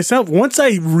going to kill myself. Once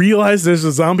I realize there's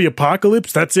a zombie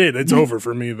apocalypse, that's it. It's over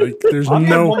for me. Like, there's I'm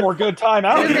having one no... more good time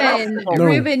out here. Ruben, No.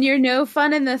 Ruben, you're no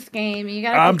fun in this game. You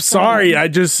gotta. I'm be sorry. fun. I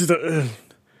just...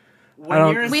 When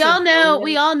don't- you're a We all know. civilian-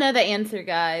 We all know the answer,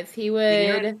 guys. He When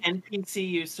you're would. an NPC,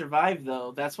 you survive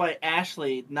though. That's why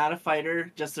Ashley, not a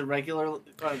fighter, just a regular.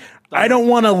 I don't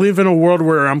want to live in a world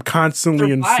where I'm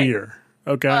constantly in Survive. fear.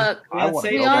 Okay? Look, I Let's wanna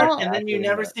say go that, back to and then you Ashley,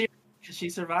 never but- see her because she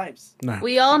survives. No.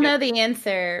 we all know the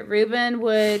answer. Ruben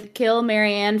would kill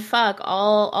Marianne. Fuck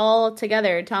all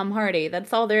together. Tom Hardy.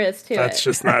 That's all there is to That's it.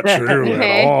 just not true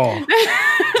Okay. at all.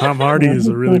 Tom Hardy is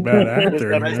a really bad This actor. episode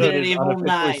man. Resident is Evil unofficially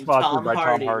 9, sponsored Tom by Tom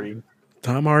Hardy. Hardy.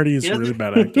 Tom Hardy is He a really doesn't-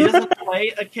 bad He actor. doesn't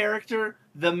play a character.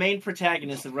 The main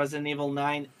protagonist of Resident Evil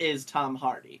 9 is Tom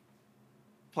Hardy.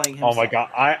 Playing himself. Oh my god!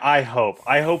 I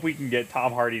hope we can get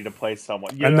Tom Hardy to play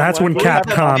someone. You And know that's what? when We'll have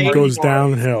Capcom Tom goes Hardy.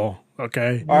 downhill.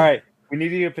 Okay? All right, we need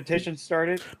to get a petition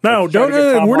started. No, Let's try don't. to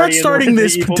get Tom We're not Hardy in the starting this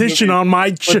Resident Evil petition movie. on my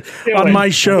Let's do on it. my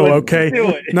show. Let's Okay? do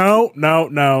it.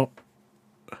 No.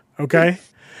 Okay.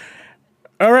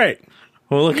 All right.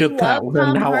 Well, look We at that. love We're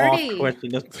Tom now off Hardy. question.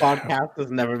 This podcast is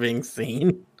never being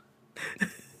seen.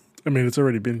 I mean, it's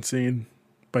already been seen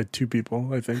by two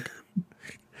people, I think.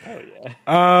 Oh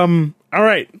yeah. All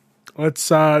right. Let's.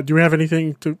 Do we have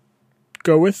anything to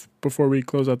go with before we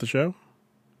close out the show?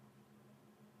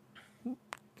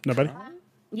 Nobody.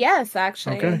 Yes,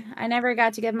 actually. Okay. I never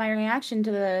got to give my reaction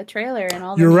to the trailer and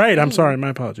all. You're the right. I'm things. sorry. My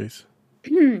apologies.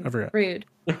 I forgot. Rude.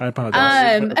 I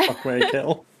apologize. Fuck, Mary,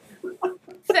 kill.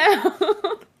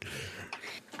 So,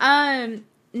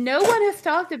 no one has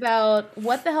talked about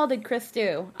what the hell did Chris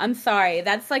do. I'm sorry.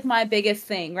 That's like my biggest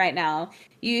thing right now.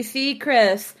 You see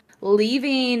Chris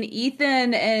leaving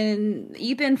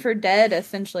Ethan for dead,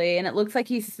 essentially, and it looks like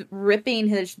he's ripping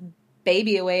his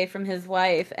baby away from his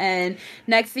wife. And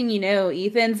next thing you know,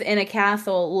 Ethan's in a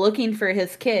castle looking for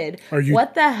his kid. Are you-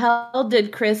 What the hell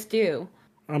did Chris do?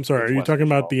 I'm sorry. Are you talking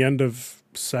about the end of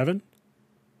 7?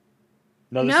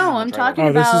 No, this No, isn't the I'm trailer. talking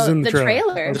Oh, this is about in the the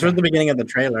trailer. trailer. This was the beginning of the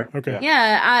trailer. Okay.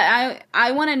 Yeah,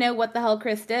 I want to know what the hell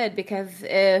Chris did, because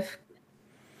if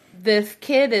this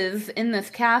kid is in this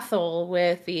castle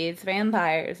with these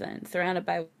vampires and surrounded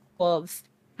by wolves,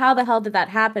 how the hell did that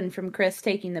happen from Chris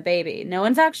taking the baby? No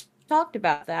one's actually talked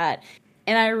about that,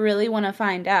 and I really want to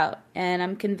find out. And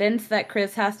I'm convinced that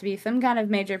Chris has to be some kind of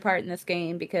major part in this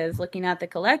game, because looking at the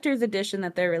collector's edition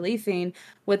that they're releasing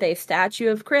with a statue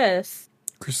of Chris,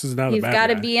 Chris is not he's a bad got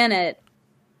to guy. be in it.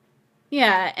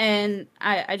 Yeah, and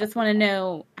I just want to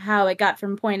know how it got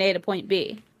from point A to point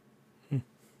B.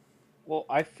 Well,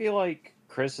 I feel like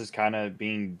Chris is kind of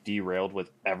being derailed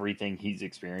with everything he's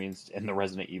experienced in the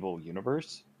Resident Evil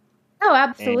universe. Oh,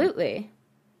 absolutely.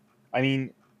 I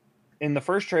mean, in the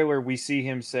first trailer, we see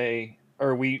him say,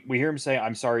 or we hear him say,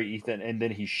 "I'm sorry, Ethan," and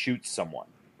then he shoots someone.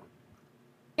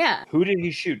 Yeah. Who did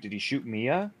he shoot? Did he shoot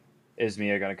Mia? Is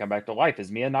Mia going to come back to life?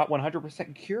 Is Mia not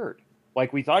 100% cured,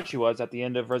 like we thought she was at the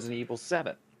end of Resident Evil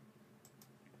 7?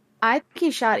 I think he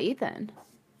shot Ethan.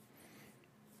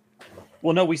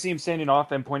 Well, no, we see him standing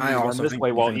off and pointing I the gun also this think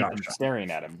way while Ethan got Ethan's shot. staring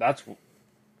at him.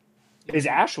 Is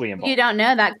Ashley involved? You don't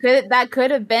know, that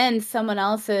could have been someone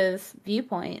else's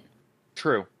viewpoint.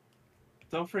 True.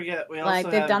 Don't forget, we also Like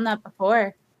they've have done that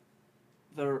before.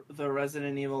 the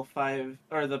Resident Evil 5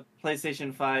 or the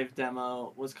PlayStation 5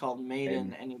 demo was called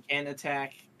Maiden, and you can't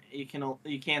attack, you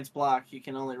can't block, you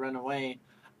can only run away.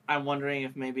 I'm wondering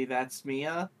if maybe that's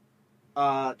Mia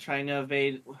trying to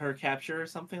evade her capture or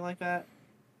something like that.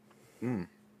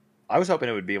 I was hoping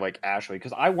it would be like Ashley,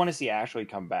 because I want to see Ashley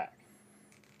come back.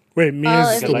 Wait,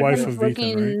 Mia's If the wife Ethan's of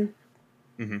Ethan,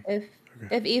 right? Mhm.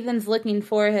 If Ethan's looking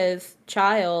for his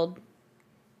child,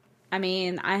 I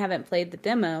mean, I haven't played the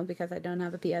demo because I don't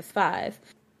have a PS5,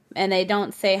 and they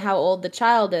don't say how old the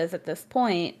child is at this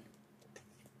point.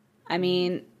 I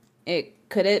mean,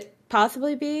 could it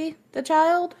possibly be the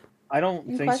child? I don't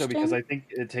In think so, because question? I think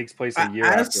it takes place a year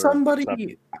after. As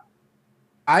somebody,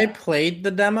 I played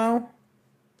the demo,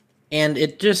 and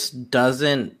it just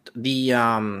doesn't the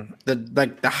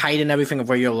height and everything of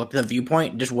where you look, the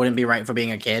viewpoint just wouldn't be right for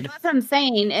being a kid. That's what I'm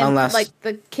saying. And Unless- like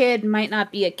the kid might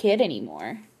not be a kid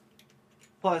anymore.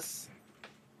 Plus,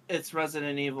 it's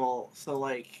Resident Evil, so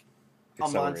like a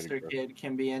Accelerated monster growth. kid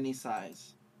can be any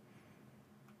size.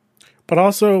 But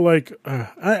also, like,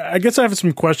 I guess I have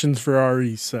some questions for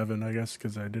RE7, I guess,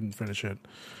 because I didn't finish it.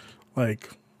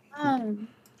 Like,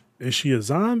 is she a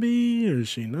zombie or is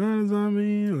she not a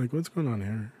zombie? Like, what's going on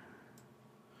here?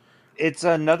 It's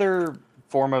another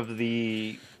form of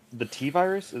the T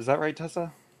virus. Is that right,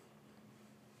 Tessa?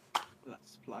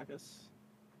 That's Plagas.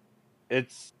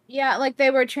 It's Yeah, like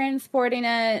they were transporting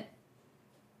it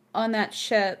on that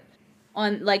ship,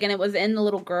 and it was in the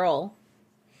little girl.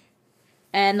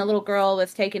 And the little girl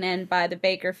was taken in by the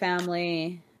Baker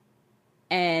family,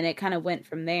 and it kind of went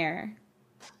from there.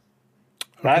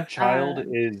 that child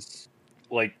is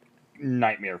like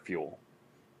nightmare fuel.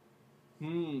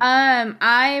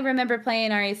 I remember playing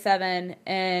RE7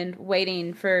 and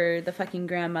waiting for the fucking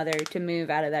grandmother to move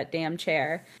out of that damn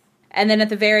chair. And then at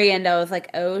the very end, I was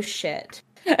like, oh shit.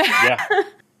 Yeah.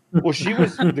 Well,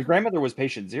 the grandmother was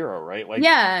patient zero, right? Like,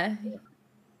 Yeah.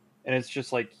 and it's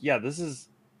just like, yeah, this is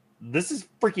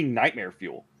freaking nightmare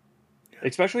fuel.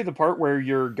 Especially the part where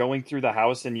you're going through the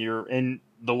house and you're in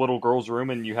the little girl's room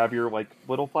and you have your like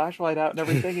little flashlight out and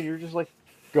everything, and you're just like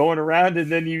going around,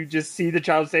 and then you just see the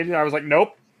child standing there. I was like,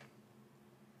 nope.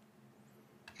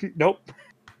 Nope.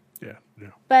 Yeah.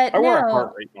 But I wore a no,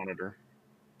 heart rate monitor.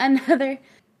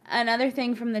 another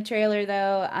thing from the trailer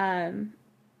though,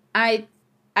 I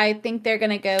think they're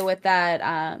gonna go with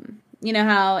that. You know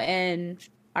how in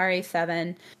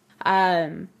RE7,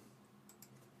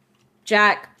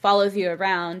 Jack follows you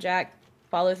around. Jack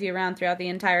follows you around throughout the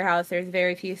entire house. There's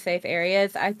very few safe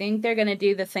areas. I think they're gonna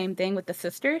do the same thing with the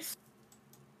sisters,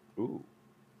 Ooh.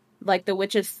 like the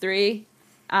Witches 3,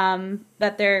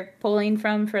 that they're pulling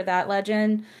from for that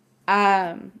legend.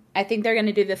 I think they're going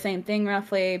to do the same thing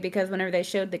roughly, because whenever they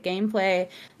showed the gameplay,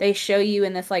 they show you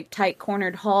in this like tight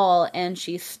cornered hall and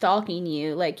she's stalking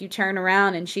you. Like you turn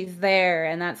around and she's there,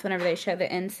 and that's whenever they show the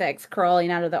insects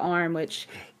crawling out of the arm, which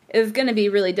is going to be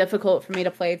really difficult for me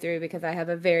to play through because I have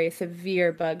a very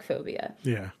severe bug phobia.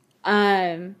 Yeah.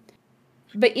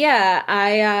 But yeah,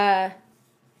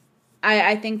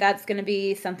 I think that's going to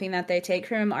be something that they take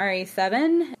from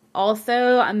RE7.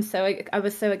 Also, I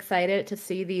was so excited to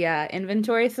see the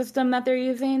inventory system that they're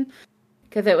using,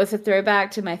 because it was a throwback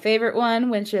to my favorite one,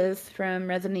 which is from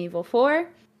Resident Evil 4.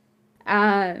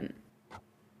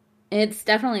 It's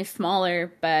definitely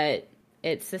smaller, but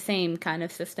it's the same kind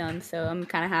of system, so I'm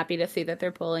kind of happy to see that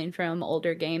they're pulling from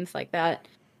older games like that.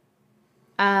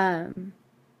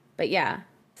 But yeah,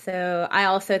 so I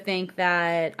also think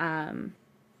that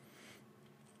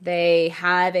they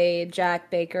have a Jack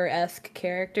Baker-esque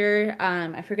character.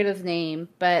 I forget his name,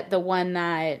 but the one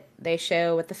that they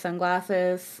show with the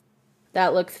sunglasses,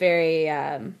 that looks very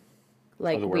the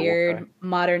werewolf weird, guy?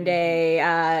 modern day.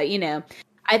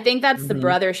 I think that's the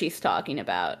brother she's talking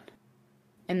about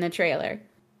in the trailer.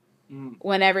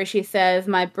 Whenever she says,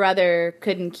 "My brother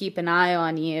couldn't keep an eye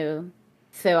on you,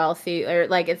 so I'll see," or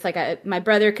like it's like my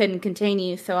brother couldn't contain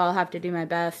you, so I'll have to do my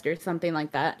best, or something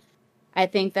like that. I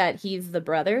think that he's the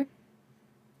brother,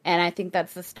 and I think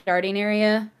that's the starting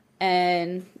area.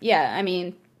 And yeah, I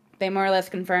mean, they more or less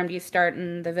confirmed you start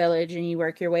in the village and you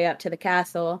work your way up to the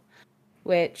castle.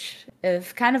 which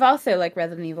is kind of also like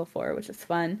Resident Evil 4, which is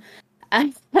fun.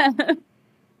 But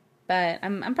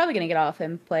I'm probably gonna get off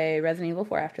and play Resident Evil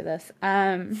 4 after this.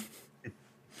 But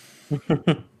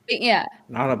yeah,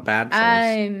 Not a bad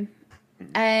choice.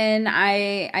 and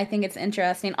I think it's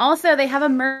interesting. Also, they have a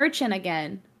merchant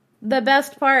again. The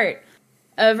best part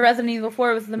of Resident Evil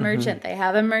 4 was the merchant. They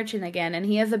have a merchant again, and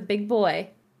he is a big boy.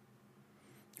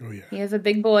 Oh yeah. He is a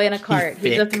big boy in a cart.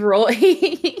 He's a thick.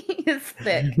 he is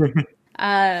thick.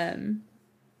 Some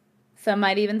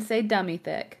might even say dummy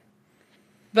thick.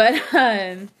 But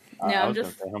no, I I'm was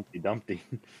just gonna say Humpty Dumpty.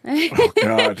 Oh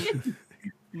God.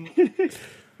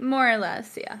 more or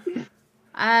less, yeah.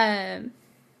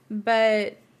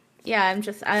 But yeah,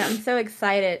 I'm so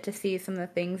excited to see some of the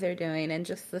things they're doing, and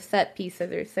just the set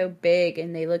pieces are so big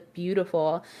and they look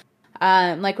beautiful.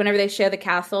 Like whenever they show the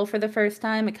castle for the first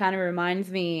time, it kind of reminds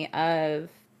me of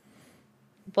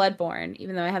Bloodborne.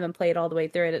 Even though I haven't played all the way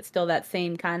through it, it's still that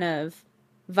same kind of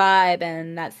vibe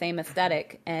and that same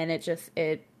aesthetic, and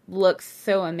it looks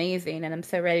so amazing, and I'm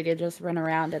so ready to just run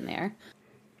around in there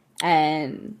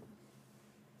and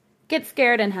get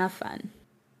scared and have fun.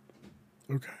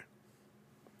 Okay.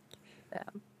 So.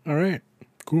 All right.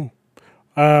 Cool.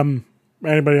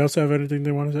 Anybody else have anything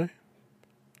they want to say?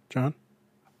 John?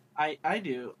 I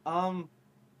do. I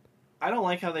don't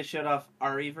like how they showed off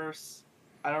RE-verse.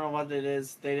 I don't know what it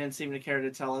is. They didn't seem to care to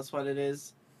tell us what it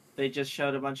is. They just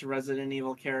showed a bunch of Resident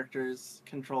Evil characters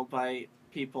controlled by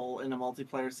people in a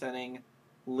multiplayer setting.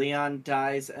 Leon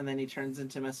dies and then he turns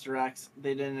into Mr. X.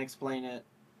 They didn't explain it.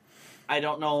 I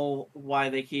don't know why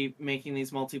they keep making these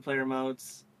multiplayer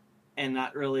modes and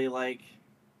not really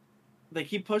they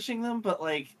keep pushing them, but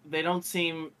they don't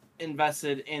seem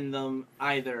invested in them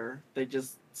either. They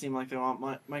just seem like they want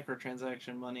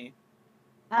microtransaction money.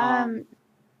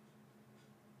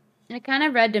 It kind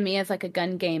of read to me as like a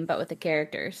gun game, but with the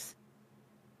characters.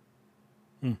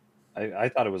 I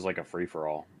thought it was like a free for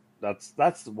all.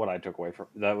 That's what I took away from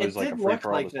that. Was It like did a free look for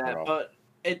all. like that, but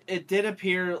it did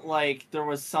appear like there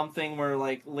was something where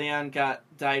Leon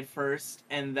died first,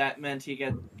 and that meant he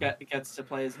gets to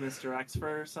play as Mr. X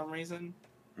for some reason.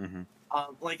 Mm-hmm.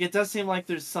 It does seem like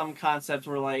there's some concept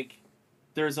where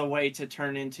there's a way to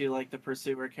turn into the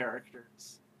pursuer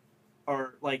characters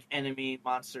or enemy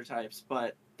monster types,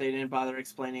 but they didn't bother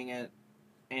explaining it,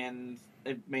 and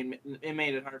it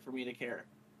made it hard for me to care.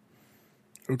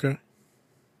 Okay.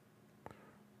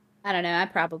 I don't know. I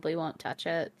probably won't touch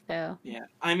it. So yeah,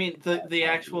 I mean the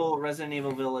actual Resident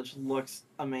Evil Village looks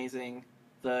amazing.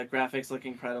 The graphics look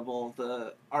incredible.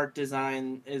 The art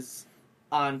design is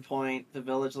on point. The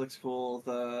village looks cool.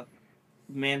 The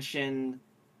mansion,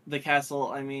 the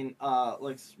castle,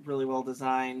 looks really well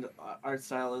designed. Art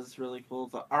style is really cool.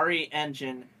 The RE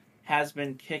engine has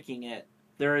been kicking it.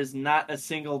 There is not a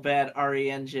single bad RE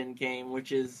engine game,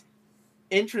 which is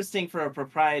interesting for a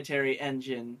proprietary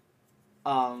engine.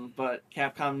 But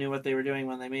Capcom knew what they were doing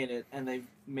when they made it, and they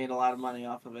made a lot of money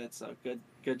off of it. So good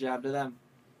job to them.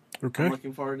 Okay. I'm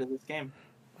looking forward to this game.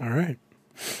 All right.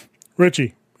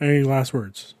 Richie, any last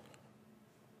words?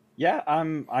 Yeah,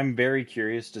 I'm very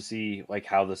curious to see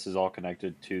how this is all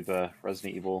connected to the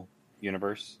Resident Evil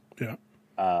universe. Yeah.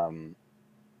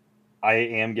 I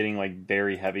am getting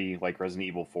very heavy Resident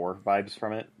Evil 4 vibes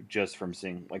from it, just from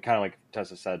seeing kind of like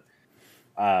Tessa said,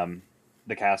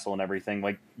 the castle and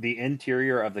everything. The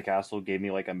interior of the castle gave me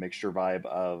a mixture vibe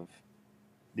of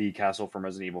the castle from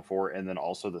Resident Evil 4 and then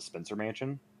also the Spencer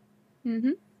Mansion.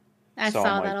 Mm-hmm. I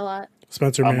saw that a lot.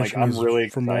 Spencer Mansion. I'm really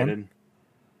from excited. One?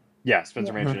 Yeah,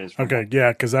 Spencer Mansion is from okay. one.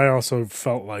 Yeah, because I also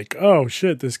felt oh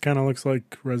shit, this kind of looks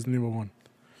like Resident Evil 1.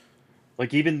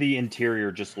 Even the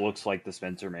interior just looks like the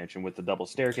Spencer Mansion with the double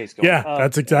staircase going Yeah, up.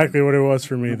 that's exactly what it was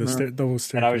for me. The double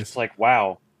staircase. And I was just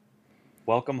wow,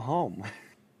 welcome home.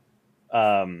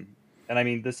 And I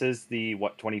mean, this is the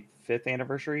 25th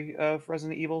anniversary of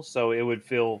Resident Evil, so it would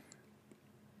feel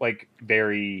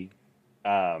very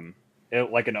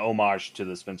like an homage to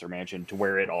the Spencer Mansion, to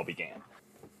where it all began.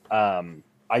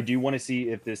 I do want to see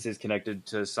if this is connected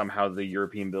to somehow the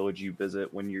European village you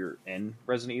visit when you're in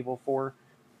Resident Evil 4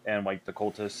 and the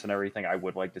cultists and everything. I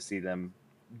would like to see them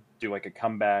do a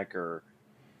comeback or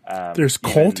there's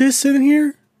cultists in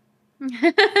here?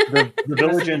 The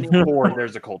village in 4,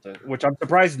 there's a cultist, which I'm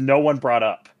surprised no one brought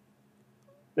up.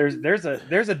 There's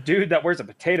a dude that wears a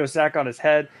potato sack on his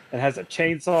head and has a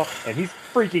chainsaw, and he's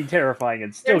freaking terrifying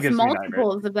and still There's gives me nightmares.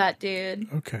 multiples of that dude.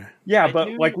 Okay. Yeah, but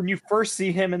when you first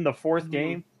see him in the 4th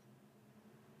game,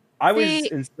 I was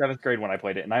in 7th grade when I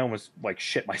played it, and I almost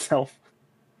shit myself.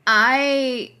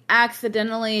 I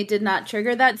accidentally did not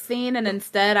trigger that scene, and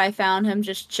instead I found him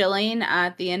just chilling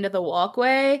at the end of the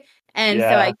walkway, And so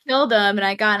Yeah. I killed him and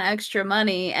I got extra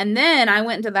money. And then I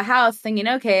went into the house thinking,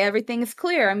 okay, everything's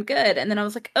clear. I'm good. And then I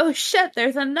was like, oh shit,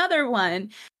 there's another one.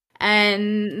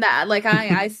 And that, like,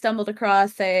 I stumbled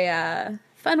across a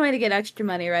fun way to get extra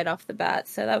money right off the bat.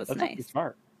 So that was That's pretty nice.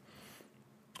 smart.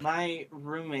 My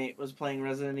roommate was playing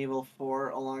Resident Evil 4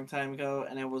 a long time ago,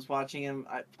 and I was watching him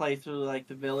play through like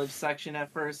the village section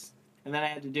at first, and then I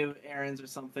had to do errands or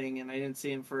something, and I didn't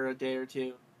see him for a day or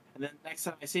two. And then next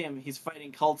time I see him, he's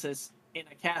fighting cultists in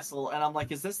a castle, and I'm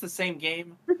like, "Is this the same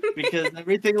game?" Because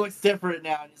everything looks different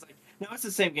now. And he's like, "No, it's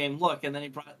the same game. Look." And then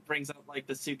he brings up like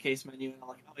the suitcase menu, and I'm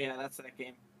like, "Oh yeah, that's that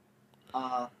game."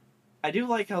 I do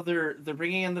like how they're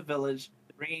bringing in the village,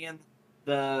 they're bringing in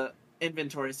the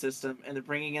inventory system, and they're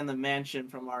bringing in the mansion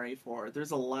from RE4. There's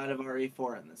a lot of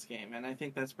RE4 in this game, and I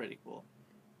think that's pretty cool.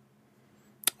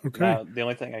 Okay. Now, the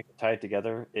only thing I can tie it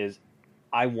together is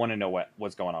I want to know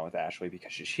what's going on with Ashley,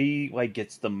 because she like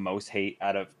gets the most hate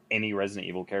out of any Resident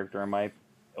Evil character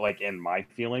in my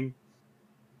feeling,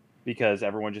 because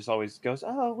everyone just always goes,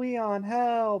 "Oh, Leon,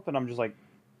 help!" And I'm just like,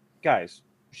 guys,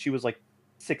 she was like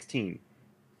 16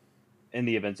 in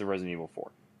the events of Resident Evil 4.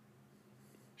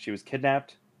 She was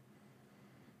kidnapped.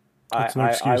 That's no I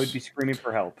excuse. would be screaming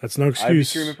for help. That's no I'd be excuse.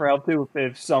 screaming for help too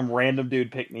if some random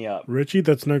dude picked me up. Richie,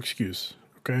 that's no excuse.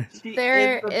 Okay.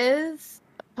 There is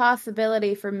a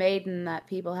possibility for Maiden that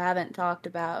people haven't talked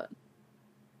about.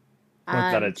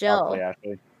 That it's Jill. possibly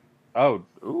Ashley. Oh,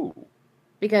 ooh.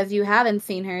 Because you haven't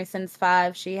seen her since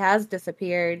 5. She has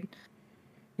disappeared.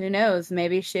 Who knows?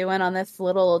 Maybe she went on this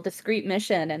little discreet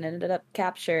mission and ended up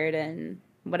captured and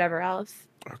whatever else.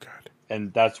 Oh, God.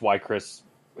 And that's why Chris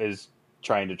is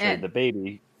trying to trade the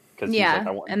baby. Because Yeah, he's like,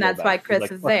 I want and Jill that's back. why He's Chris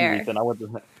like, is "Fuck you, there." Ethan.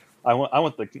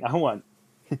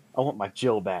 I want my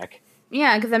Jill back.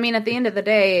 Yeah, because I mean, at the end of the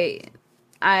day,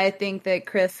 I think that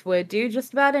Chris would do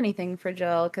just about anything for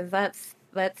Jill because that's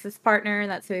his partner.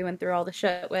 That's who he went through all the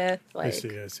shit with. Like, I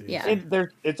see. Yeah. And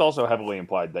it's also heavily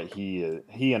implied that he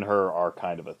and her are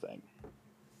kind of a thing.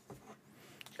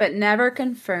 But never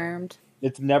confirmed.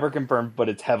 It's never confirmed, but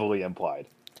it's heavily implied.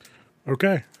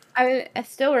 Okay. I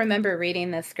still remember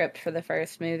reading the script for the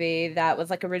first movie that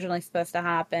was like originally supposed to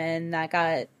happen that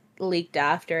got leaked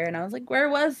after, and I was like, where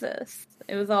was this?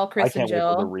 It was all Chris and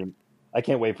Jill. I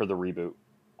can't wait for the reboot.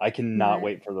 I cannot Yeah.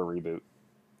 wait for the reboot.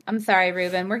 I'm sorry,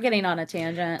 Ruben. We're getting on a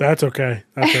tangent. That's okay.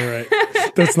 That's all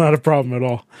right. That's not a problem at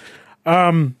all.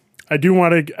 I do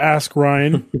want to ask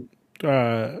Ryan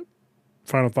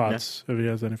final thoughts, if he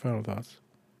has any final thoughts.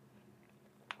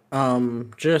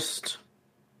 Just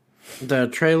the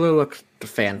trailer looked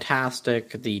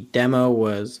fantastic. The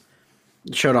demo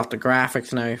showed off the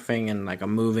graphics and everything in like a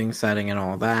moving setting and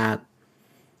all that.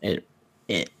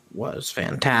 It was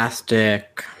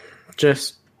fantastic.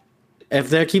 Just if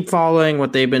they keep following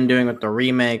what they've been doing with the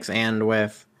remakes and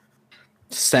with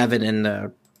 7 and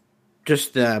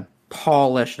the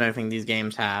polish and everything these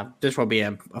games have, this will be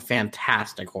a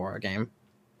fantastic horror game.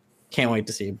 Can't wait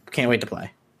to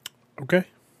play. Okay.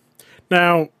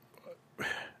 Now,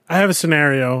 I have a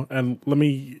scenario, and let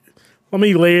me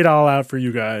lay it all out for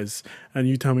you guys, and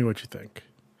you tell me what you think.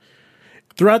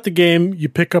 Throughout the game, you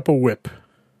pick up a whip.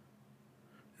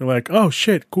 You're like, oh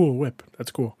shit, cool whip.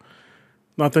 That's cool.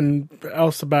 Nothing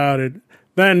else about it.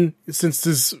 Then, since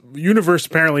this universe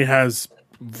apparently has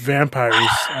vampires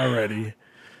already,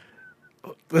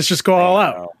 let's just go all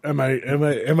out. Am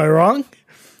I wrong?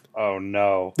 Oh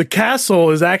no. The castle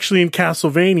is actually in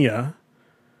Castlevania.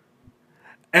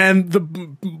 And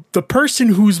the person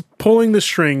who's pulling the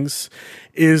strings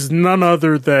is none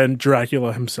other than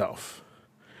Dracula himself.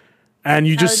 And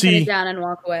you just put it see down and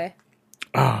walk away.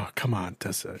 Oh, come on,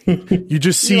 Tessa. You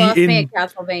just You see lost me at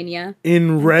Castlevania.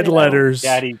 in red letters.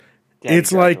 Daddy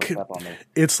It's got like to step on me.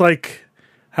 it's like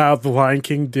how the Lion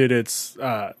King did its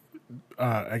I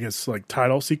guess like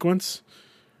title sequence.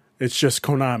 It's just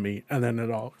Konami, and then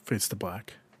it all fades to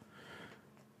black.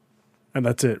 And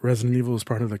that's it. Resident Evil is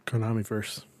part of the Konami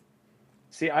verse.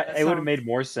 See, it would have made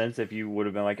more sense if you would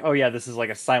have been like, oh yeah, this is like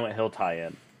a Silent Hill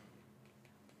tie-in.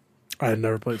 I had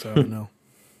never played Silent Hill.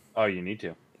 Oh, you need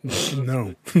to.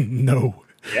 No. No.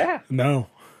 Yeah. No.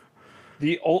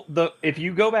 If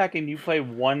you go back and you play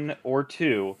 1 or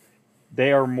 2,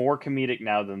 they are more comedic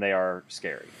now than they are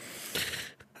scary.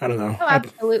 I don't know. Oh,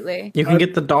 absolutely. You can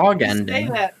get the dog You say ending.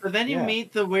 that, but then you Yeah.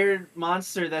 meet the weird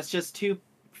monster that's just 2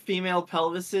 female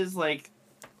pelvises like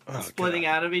splitting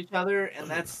out of each other, and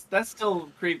that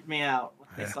still creeped me out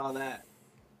when I saw that.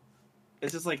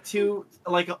 It's just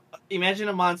like imagine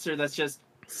a monster that's just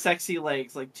sexy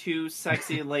legs, like 2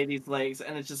 sexy ladies' legs,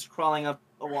 and it's just crawling up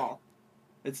a wall.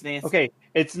 It's nasty. Okay,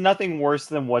 it's nothing worse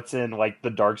than what's in like the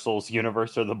Dark Souls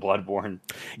universe or the Bloodborne.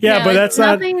 Yeah, No, but it's that's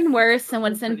not. nothing worse than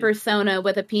what's in Persona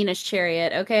with a penis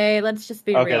chariot. Okay, let's just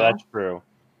be Okay, real. that's true.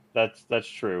 That's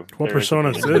true. What There is a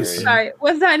Persona penis is this? area. Sorry,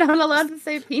 was I not allowed to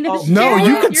say penis? Oh, No, chariot?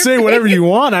 you can You're say whatever crazy. you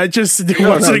want. I just No,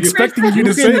 wasn't you- expecting you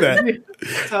to say that.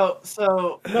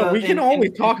 So No, we can only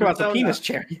talk about the Persona, penis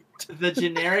chariot. The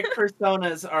generic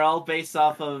personas are all based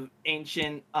off of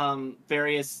ancient,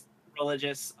 various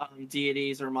religious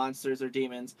deities or monsters or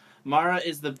demons. Mara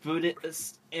is the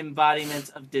Buddhist embodiment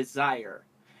of desire,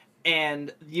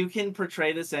 and you can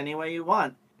portray this any way you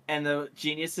want. And the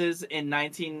geniuses in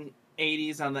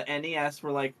 1980s on the NES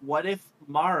were like, "What if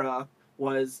Mara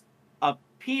was a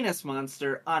penis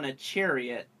monster on a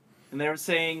chariot?" And they were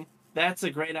saying, "That's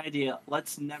a great idea.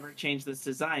 Let's never change this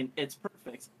design. It's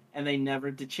perfect." And they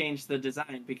never did change the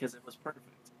design because it was perfect.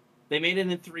 They made it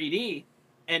in 3D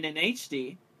and in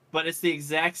HD, but it's the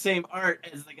exact same art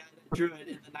as the guy that drew it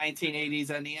in the 1980s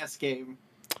NES game.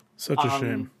 Such a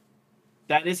shame.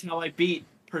 That is how I beat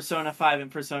Persona 5 and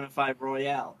Persona 5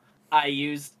 Royale. I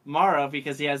used Mara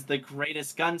because he has the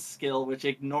greatest gun skill, which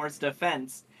ignores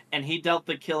defense, and he dealt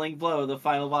the killing blow, the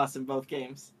final boss in both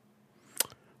games.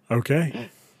 Okay.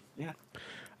 Yeah.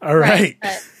 All right.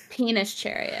 But penis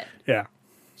chariot. Yeah.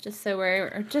 Just so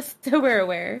we're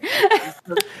aware.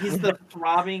 He's the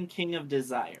throbbing king of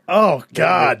desire. Oh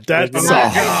God, that's Oh, a my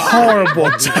horrible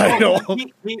title.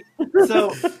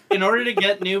 So, in order to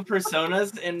get new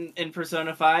personas in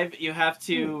Persona 5, you have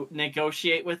to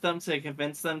negotiate with them to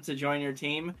convince them to join your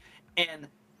team. And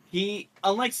he,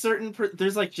 unlike certain,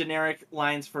 there's like generic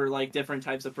lines for like different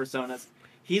types of personas.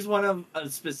 He's one of a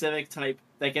specific type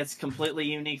that gets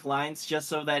completely unique lines just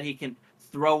so that he can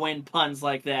throw in puns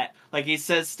like that. Like he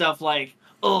says stuff like,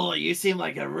 "Oh, you seem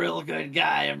like a real good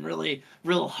guy. I'm really,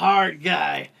 real hard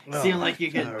guy. Seem like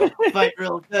you can fight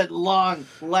real good, long,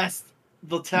 less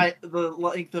the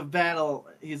length of battle."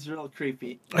 He's real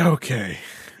creepy. Okay.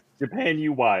 Japan,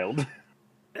 you wild.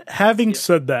 Having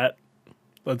said that,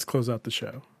 let's close out the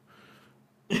show.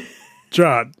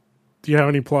 John, do you have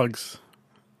any plugs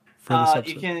for this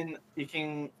episode? You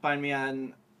can find me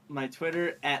on my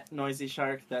Twitter at Noisy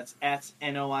Shark. That's at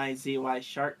NOIZY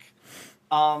Shark.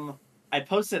 I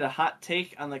posted a hot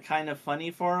take on the Kind of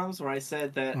Funny forums where I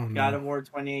said that God of War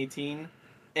 2018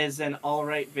 is an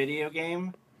alright video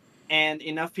game, and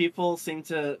enough people seem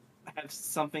to have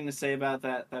something to say about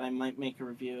that I might make a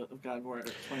review of God of War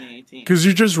 2018. Because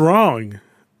you're just wrong.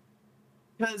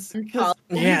 Because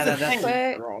Yeah, that's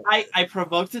that's wrong. I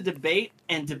provoked a debate,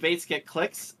 and debates get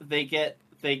clicks. They get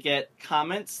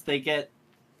comments. They get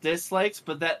dislikes,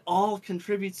 but that all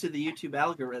contributes to the YouTube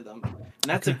algorithm. And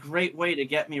that's a great way to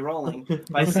get me rolling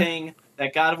by saying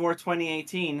that God of War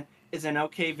 2018 is an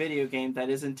okay video game that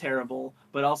isn't terrible,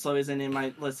 but also isn't in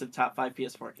my list of top 5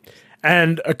 PS4 games.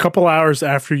 And a couple hours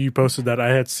after you posted that, I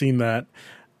had seen that,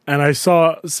 and I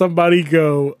saw somebody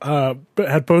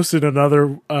had posted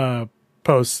another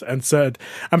post and said,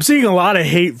 "I'm seeing a lot of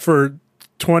hate for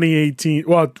 2018.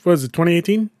 Well, what was it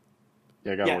 2018?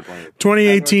 Yeah, God of War 2018.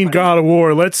 2018 God of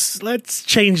War. Let's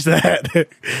change that."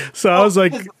 So I was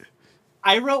like,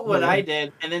 I wrote what I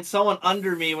did, and then someone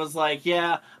under me was like,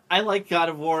 "Yeah, I like God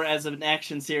of War as an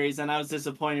action series, and I was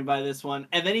disappointed by this one."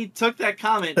 And then he took that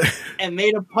comment and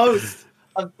made a post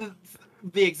of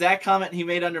the exact comment he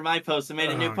made under my post and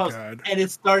made a new post. God. And it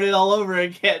started all over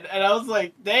again. And I was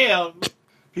like, damn,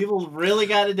 people really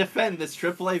got to defend this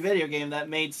AAA video game that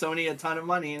made Sony a ton of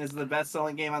money and is the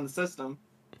best-selling game on the system.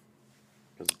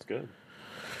 Because it's good.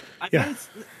 I Yeah.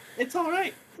 think it's all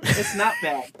right. It's not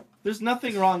bad. There's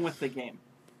nothing wrong with the game.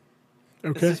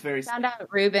 It's okay. just very Found out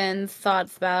Ruben's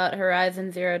thoughts about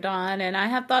Horizon Zero Dawn, and I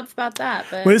have thoughts about that.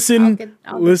 But Listen, I'll get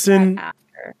to listen. that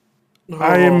after.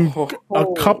 I am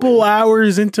a couple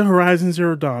hours into Horizon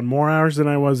Zero Dawn, more hours than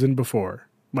I was in before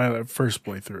my first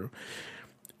playthrough.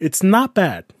 It's not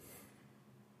bad.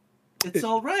 It's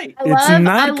all right. It's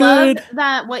not I good. love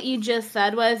that what you just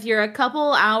said was you're a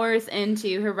couple hours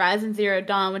into Horizon Zero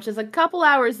Dawn, which is a couple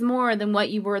hours more than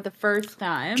what you were the first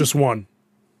time. Just one.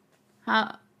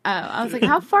 I was like,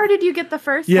 how far did you get the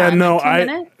first Yeah, time? no, Like 2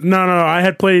 minutes? no. I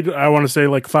had played. I want to say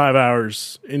like 5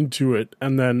 hours into it,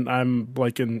 and then I'm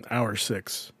like in hour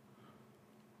 6.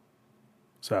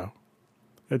 So,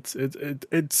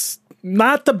 it's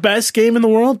not the best game in the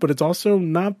world, but it's also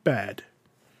not bad.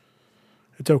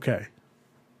 It's okay.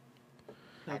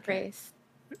 Praise.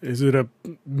 Is it a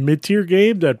mid-tier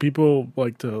game that people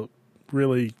like to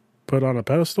really put on a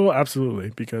pedestal? Absolutely,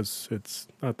 because it's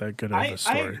not that good of a I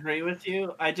story. agree with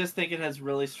you. I just think it has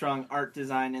really strong art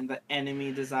design, and the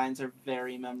enemy designs are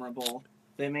very memorable.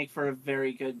 They make for a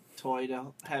very good toy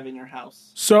to have in your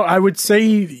house. So I would say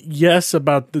yes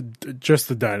about just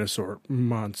the dinosaur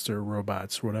monster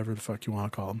robots, whatever the fuck you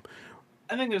want to call them.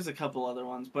 I think there's a couple other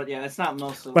ones, but yeah, it's not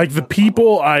most of them. Like the but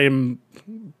people, I am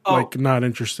Oh. like not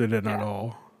interested in at Yeah.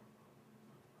 all.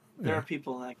 there yeah. are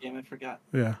people in that game. I forgot.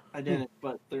 Yeah, I didn't,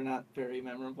 but they're not very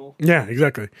memorable. yeah,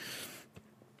 exactly.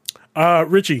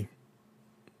 Richie,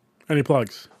 any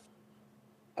plugs?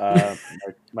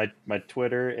 My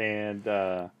Twitter and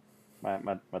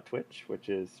my Twitch, which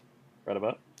is right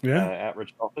above, Yeah. at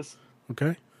Rich Office.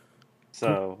 Okay.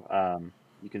 So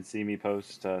you can see me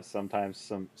post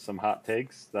sometimes some hot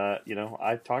takes that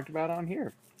I've talked about on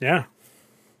here. Yeah.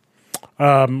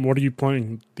 What are you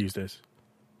playing these days?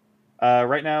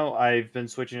 Right now, I've been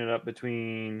switching it up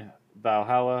between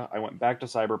Valhalla. I went back to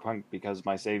Cyberpunk because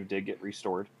my save did get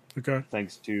restored. Okay.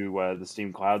 Thanks to the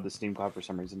Steam Cloud. The Steam Cloud, for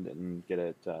some reason, didn't get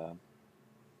it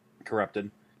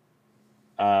corrupted.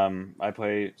 I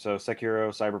play Sekiro,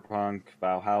 Cyberpunk,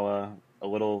 Valhalla, a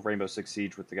little Rainbow Six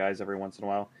Siege with the guys every once in a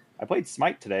while. I played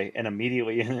Smite today and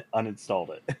immediately uninstalled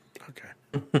it.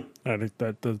 Okay.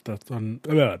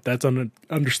 That's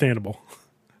understandable.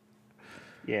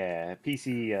 Yeah,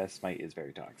 PC Smite is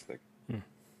very toxic.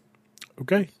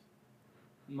 Okay.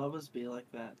 MOBAs be like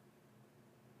that.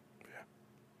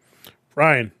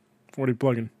 Ryan, what are you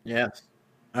plugging? Yes.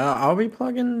 I'll be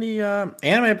plugging the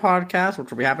anime podcast, which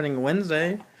will be happening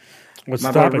Wednesday. What's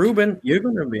My the boy topic? Ruben, you're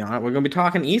going to be on it. We're going to be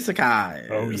talking isekai.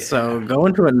 Oh, yeah. So go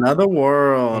into another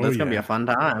world. Oh, It's going to be yeah. a fun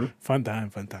time. Fun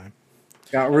time.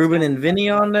 Got Ruben and Vinny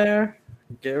on there.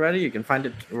 Get ready. You can find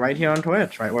it right here on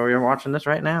Twitch, right where we're watching this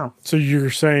right now. So you're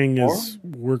saying is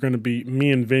we're going to be,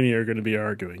 me and Vinny are going to be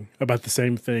arguing about the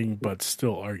same thing, but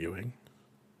still arguing.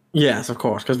 Yes, of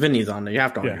course, because Vinny's on there. You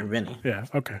have to argue Yeah. Vinny. Yeah.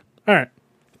 Okay. All right.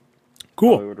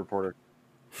 Cool. Hollywood Reporter.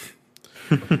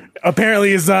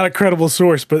 Apparently, it's not a credible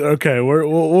source, but okay,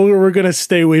 we're going to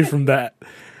stay away from that.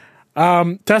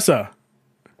 Tessa,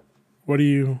 what are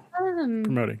you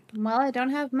promoting? Well, I don't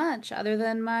have much other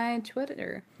than my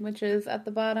Twitter, which is at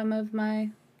the bottom of my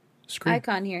Screen.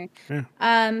 icon here. Yeah.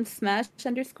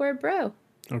 Smash_bro.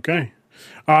 Okay.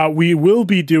 We will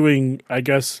be doing, I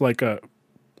guess, like a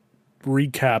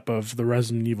recap of the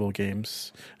Resident Evil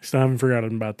games. Still haven't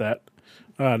forgotten about that.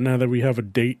 Now that we have a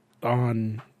date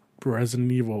on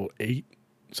Resident Evil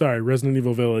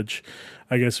Village,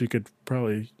 I guess we could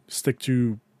probably stick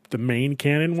to the main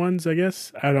canon ones, I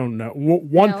guess. I don't know.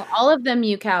 No, all of them,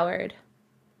 you coward.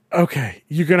 Okay,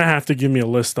 you're going to have to give me a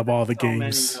list of all the So many,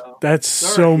 games. though. That's There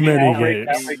are so huge many outright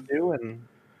games. games.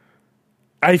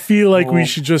 I feel like we Well-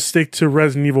 should just stick to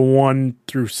Resident Evil 1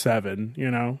 through 7,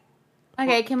 you know?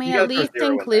 Okay, can we You at gotta throw least zero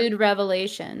in include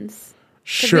Revelations?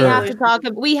 Because Sure. we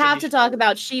have to talk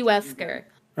about She Wesker.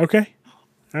 Okay.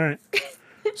 All right.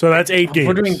 So that's 8 games.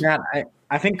 If we're doing that,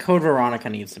 I think Code Veronica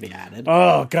needs to be added.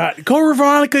 Oh, God. Code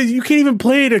Veronica, you can't even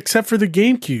play it except for the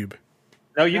GameCube.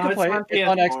 No, you No, can it's play it. on It's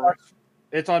on PS4. Xbox.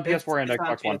 It's on PS4 and It's on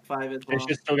Xbox One. PS5 as It's well.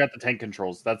 just still got the tank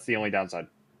controls. That's the only downside.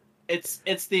 It's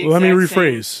the Let me exact same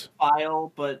rephrase.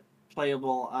 file, but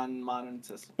playable on modern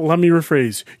systems. Let me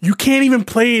rephrase. You can't even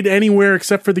play it anywhere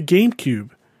except for the GameCube.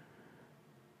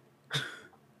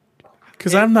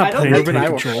 Because I'm I not don't playing think- tank Ruben, I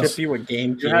will controls. ship you a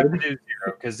game You have to cube. do 0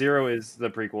 because 0 is the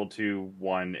prequel to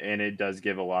 1, and it does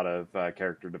give a lot of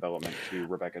character development to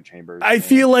Rebecca Chambers. I and-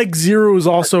 feel like 0 is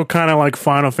also kind of like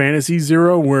Final Fantasy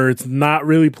 0, where it's not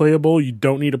really playable. You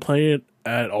don't need to play it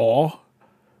at all.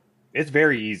 it's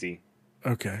very easy.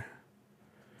 Okay.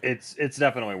 It's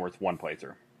definitely worth one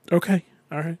playthrough. Okay.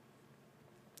 All right.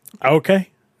 Okay.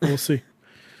 We'll see.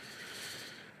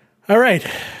 All right.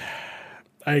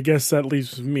 I guess that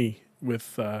leaves me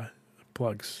with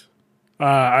plugs.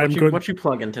 I'm What you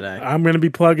plugging today? I'm going to be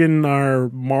plugging our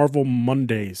Marvel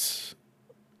Mondays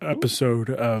episode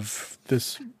of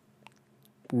this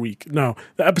week. No,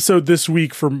 the episode this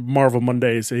week for Marvel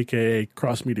Mondays, aka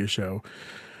Cross Media Show.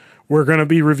 We're going to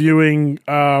be reviewing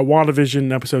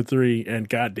WandaVision episode 3, and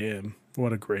goddamn,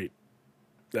 what a great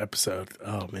episode.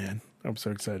 Oh, man. I'm so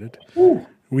excited. Ooh.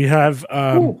 We have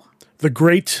Ooh. the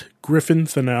great Griffin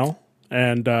Thinnell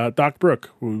and Doc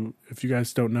Brooke, who, if you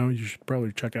guys don't know, you should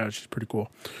probably check out. She's pretty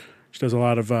cool. She does a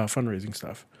lot of fundraising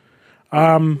stuff.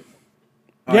 Oh,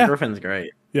 yeah. Griffin's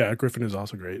great. Yeah, Griffin is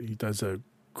also great. He does a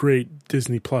great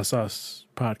Disney Plus Us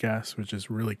podcast, which is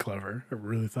really clever. I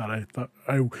really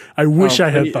I wish I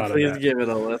had thought of Please that. give it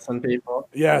a listen, people.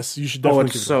 Yes, you should Oh, definitely.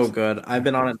 it's give it a so listen. good. I've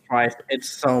been on it twice. It's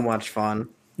so much fun.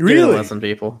 Give it Really? a listen,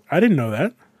 people. I didn't know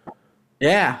that.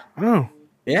 Yeah. Oh,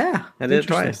 Yeah. I did it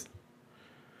Interesting. twice.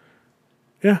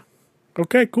 yeah.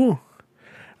 Okay, cool.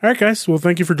 All right, guys. Well,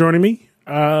 thank you for joining me.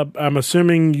 I'm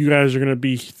assuming you guys are going to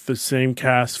be the same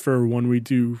cast for when we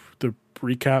do the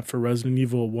recap for Resident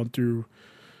Evil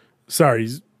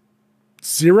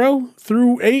 0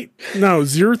 through 8? No,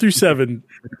 0 through 7,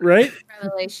 right?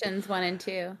 Revelations 1 and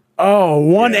 2. Oh,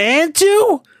 1 and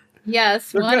 2?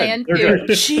 Yes, They're 1 good. and They're 2.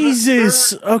 good.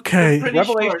 Jesus. Okay. Pretty short.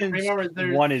 Revelations Remember,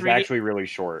 they're 1 is 3D actually really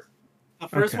short. The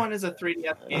first Okay. one is a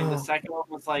 3DS game. The second one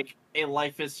was like a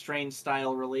Life is Strange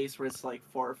style release where it's like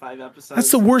 4 or 5 episodes. That's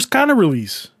the worst kind of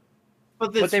release.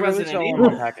 But this But they released Resident it all in Evil.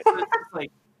 one package.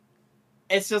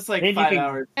 It's just like And you 5 can-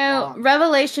 hours. No, long.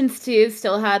 Revelations 2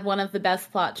 still had one of the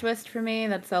best plot twists for me.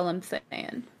 That's all I'm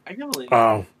saying. I can believe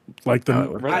Oh, like the.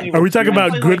 Resident Are Evil we talking 2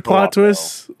 about is good like plot co-op,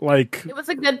 twists? Like It was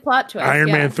a good plot twist. Iron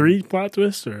yeah. Man 3 plot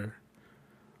twist? Or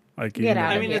like Get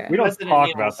out I of mean, here. it's We don't Resident talk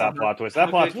Evil, about so that plot twist. how That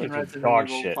plot good can twist was Resident dog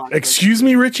Evil shit. plot twist Excuse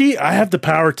me, Richie. I have the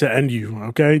power to end you.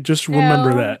 Okay, just remember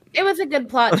No, that. It was a good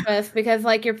plot twist because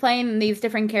like you're playing these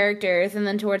different characters and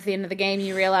then towards the end of the game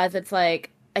you realize it's like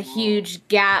a huge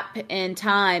gap in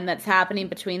time that's happening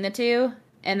between the two.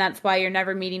 And that's why you're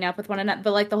never meeting up with one another.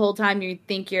 But like the whole time you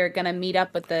think you're gonna meet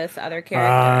up with this other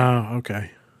character. Ah,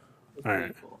 okay. It's All pretty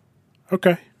right. cool.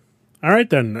 Okay. All right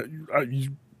then.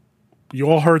 You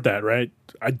all heard that, right?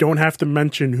 I don't have to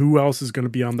mention who else is going to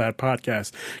be on that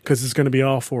podcast because it's going to be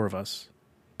all 4 of us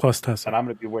plus And Tessa. I'm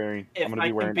going to be wearing. If I'm going to I be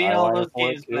can wearing beat all eyeliner those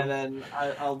for games it by too. then,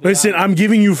 I'll be Listen, on. I'm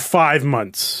giving you 5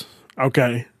 months.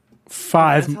 Okay,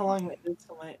 5. That's how long it is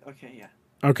till my... Okay, yeah.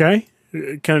 Okay.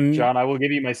 Can John, I will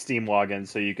give you my Steam login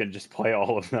so you can just play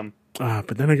all of them.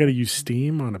 but then I got to use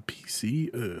Steam on a PC.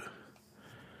 Ugh.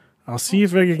 I'll see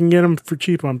if I can get them for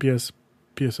cheap on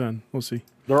PSN. We'll see.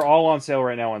 They're all on sale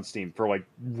right now on Steam for like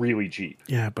really cheap.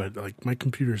 Yeah, but like my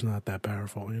computer's not that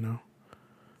powerful, you know.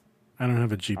 I don't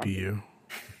have a GPU.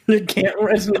 You can't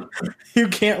run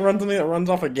something that runs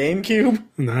off a GameCube.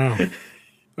 No.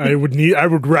 I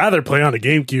would rather play on a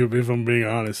GameCube if I'm being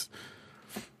honest.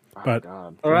 But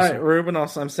God. All right, Ruben, I'm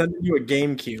sending you a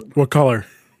GameCube. what color?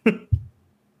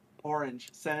 Orange.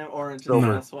 Send him orange.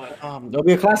 Silver. That's what. There'll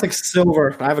be a classic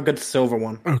silver. I have a good silver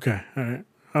one. Okay, all right.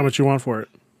 How much you want for it?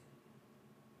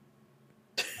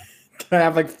 I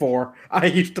have like 4. I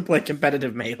used to play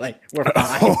competitive Melee. We're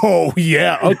fine. Oh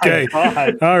yeah, okay.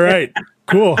 God. All right.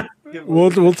 Cool.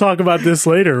 We'll talk about this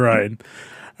later, Ryan.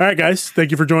 All right, guys.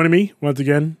 Thank you for joining me once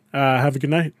again. Have a good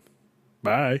night.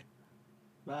 Bye.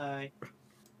 Bye.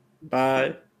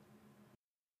 Bye.